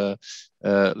sure, but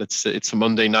it's a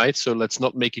Monday night, so let's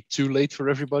not make it too late for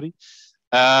everybody.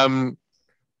 I'm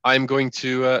going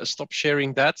to stop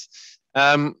sharing that.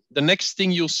 The next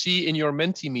thing you'll see in your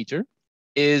Mentimeter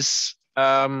is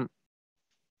an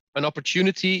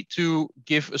opportunity to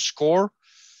give a score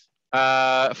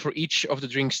for each of the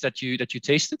drinks that you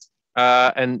tasted.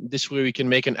 And this way we can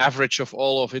make an average of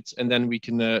all of it, and then we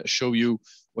can show you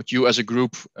what you as a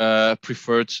group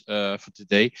preferred for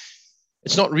today.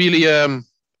 It's not really a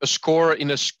score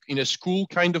in a school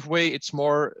kind of way. It's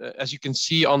more, as you can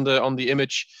see on the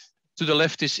image, to the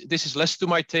left this is less to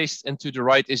my taste, and to the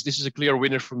right this is a clear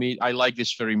winner for me. I like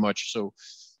this very much. So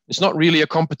it's not really a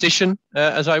competition,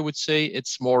 as I would say.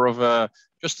 It's more of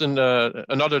just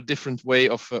another different way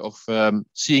of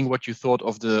seeing what you thought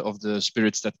of the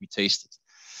spirits that we tasted.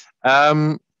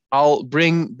 I'll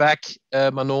bring back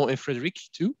Manon and Frédéric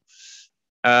too.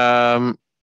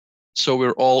 So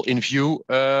we're all in view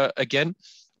again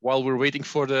while we're waiting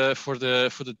for the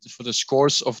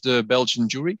scores of the Belgian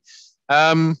jury.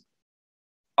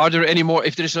 Are there any more?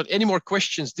 If there's not any more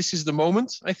questions, this is the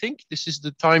moment. I think this is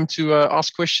the time to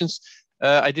ask questions.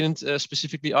 I didn't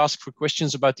specifically ask for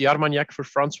questions about the Armagnac for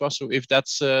François, so if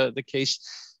that's the case,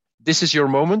 this is your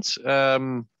moment.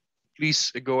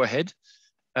 Please go ahead.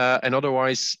 And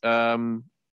otherwise, yeah,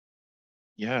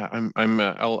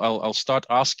 I'll start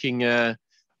asking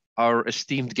our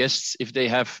esteemed guests if they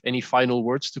have any final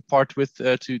words to part with,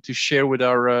 to share with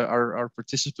our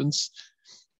participants.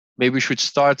 Maybe we should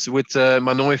start with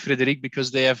Manon and Frédéric,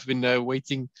 because they have been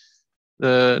waiting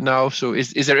now. So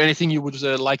is there anything you would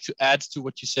like to add to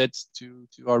what you said to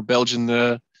our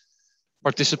Belgian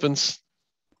participants?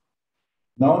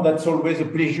 No, that's always a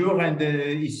pleasure, and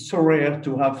it's so rare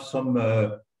to have some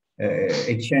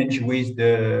exchange with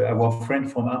our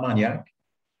friend from Armagnac.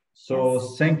 So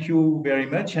thank you very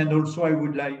much. And also I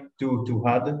would like to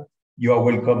add, you are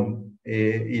welcome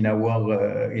in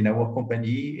our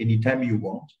company anytime you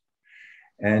want.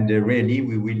 And really,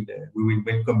 we will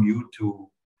welcome you to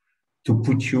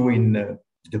put you in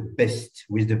the best,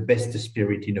 with the best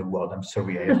spirit in the world. I'm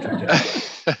sorry, I have to tell you.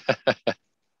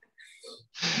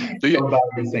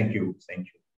 Thank you.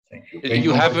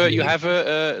 You have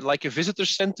a like a visitor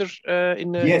center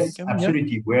in yes, in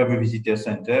absolutely. Yeah? We have a visitor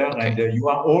center, Okay. and you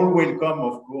are all welcome,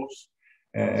 of course.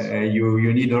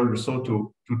 You need also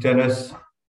to tell us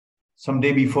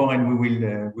someday before, and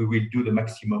we will do the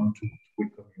maximum to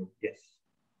welcome you. Yes.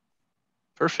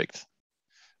 Perfect.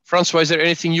 François, is there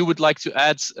anything you would like to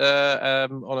add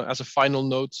as a final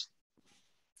note?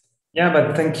 Yeah,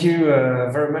 but thank you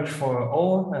very much for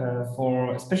all,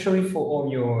 especially for all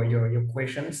your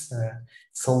questions.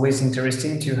 It's always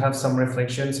interesting to have some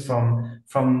reflections from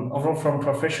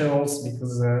professionals,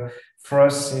 because for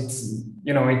us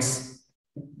it's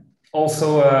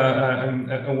also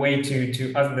a way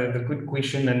to ask the good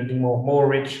question and be more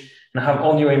rich and have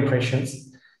all your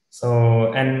impressions.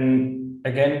 So, and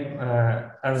again,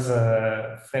 as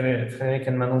Frédéric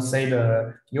and Manon said,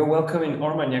 you're welcome in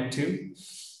Armagnac too.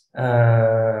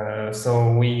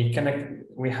 So we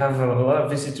have a lot of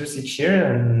visitors each year,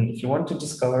 and if you want to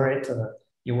discover it,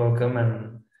 you're welcome,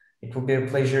 and it will be a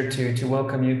pleasure to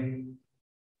welcome you.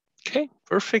 Okay,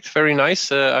 perfect, very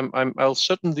nice. I'll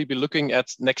certainly be looking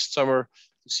at next summer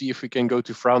to see if we can go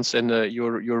to France and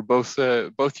your both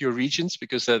your regions,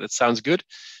 because that sounds good.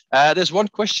 There's one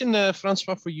question,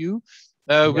 François, for you.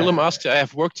 Willem asked, I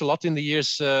have worked a lot in the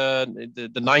years,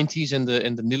 the 90s and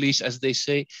the nillies, as they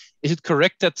say. Is it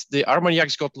correct that the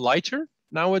Armagnacs got lighter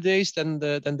nowadays than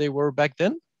they were back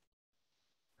then?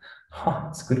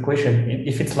 That's a good question.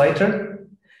 If it's lighter,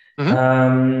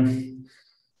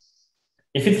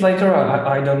 if it's lighter,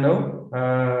 I don't know.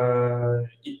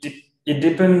 It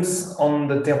depends on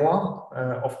the terroir.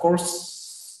 Of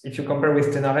course, if you compare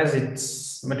with Tenares,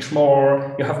 it's much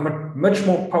more. You have much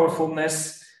more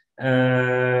powerfulness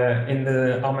in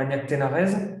the Armagnac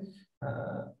Tenares.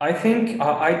 I think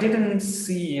I didn't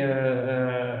see,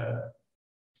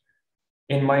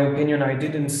 in my opinion, I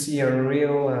didn't see a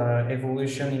real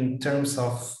evolution in terms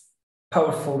of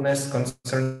powerfulness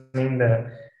concerning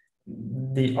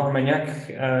the Armagnac.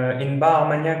 In Bar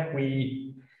Armagnac,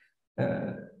 we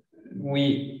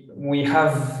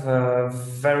have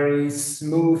very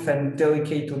smooth and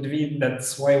delicate eau de vie.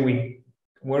 That's why we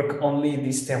work only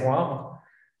this terroir.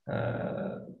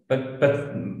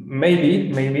 But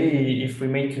maybe if we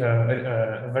make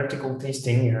a vertical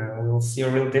tasting, we'll see a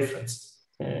real difference.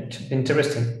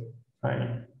 Interesting.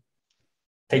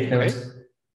 Take note. Okay.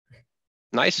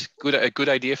 Nice, a good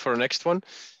idea for our next one.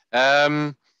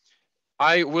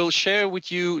 I will share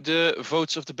with you the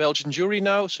votes of the Belgian jury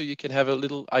now, so you can have a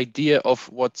little idea of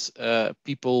what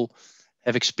people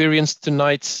have experienced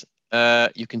tonight.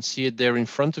 You can see it there in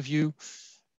front of you.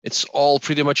 It's all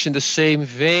pretty much in the same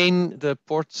vein. The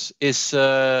port is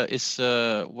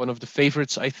one of the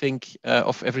favorites, I think,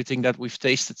 of everything that we've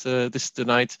tasted this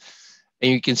tonight.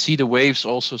 And you can see the waves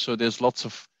also. So there's lots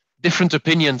of different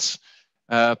opinions,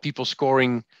 people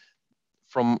scoring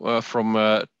from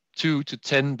 2 to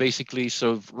 10, basically.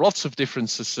 So lots of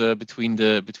differences between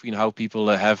how people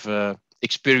have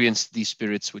experienced these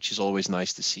spirits, which is always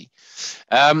nice to see.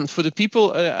 For the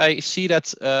people, I see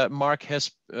that Mark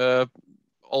has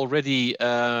already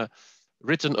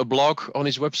written a blog on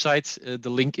his website. The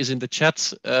link is in the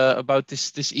chat about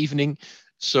this evening.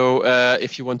 So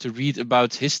if you want to read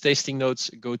about his tasting notes,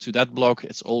 go to that blog.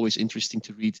 It's always interesting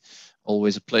to read,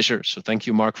 always a pleasure. So thank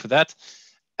you, Mark, for that.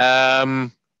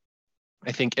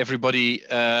 I think everybody,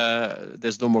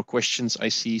 there's no more questions I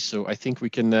see. So I think we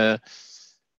can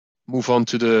move on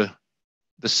to the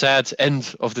sad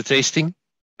end of the tasting.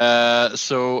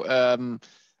 From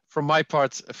my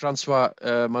part, François,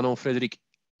 Manon, Frédéric,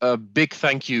 a big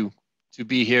thank you to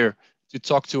be here to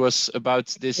talk to us about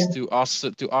this, to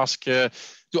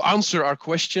answer our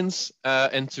questions,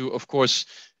 and to, of course,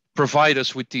 provide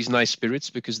us with these nice spirits,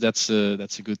 because that's a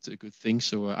good thing.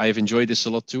 So I have enjoyed this a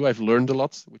lot too. I've learned a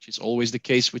lot, which is always the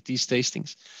case with these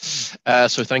tastings.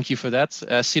 So thank you for that.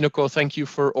 Cinoco, thank you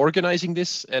for organizing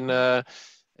this and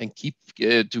keep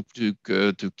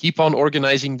to keep on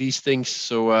organizing these things.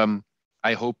 So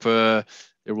I hope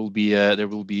there will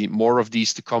be more of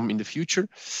these to come in the future.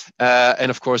 And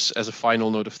of course, as a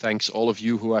final note of thanks, all of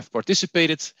you who have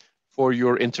participated, for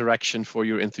your interaction, for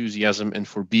your enthusiasm, and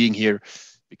for being here,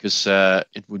 because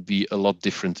it would be a lot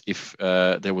different if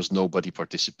there was nobody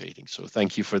participating. So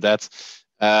thank you for that.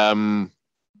 And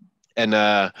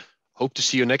hope to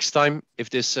see you next time. If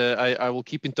this, I will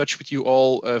keep in touch with you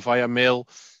all via mail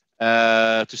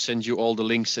to send you all the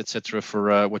links, etc.,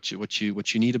 for what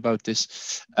you need about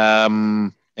this.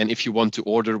 And if you want to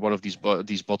order one of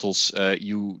these bottles,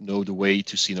 you know the way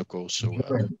to Cinoco, so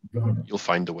you'll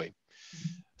find the way.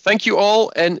 Thank you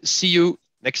all, and see you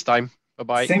next time.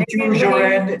 Bye-bye. Thank you,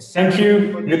 Joanne. Thank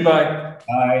you. Goodbye.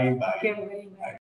 Bye. Bye.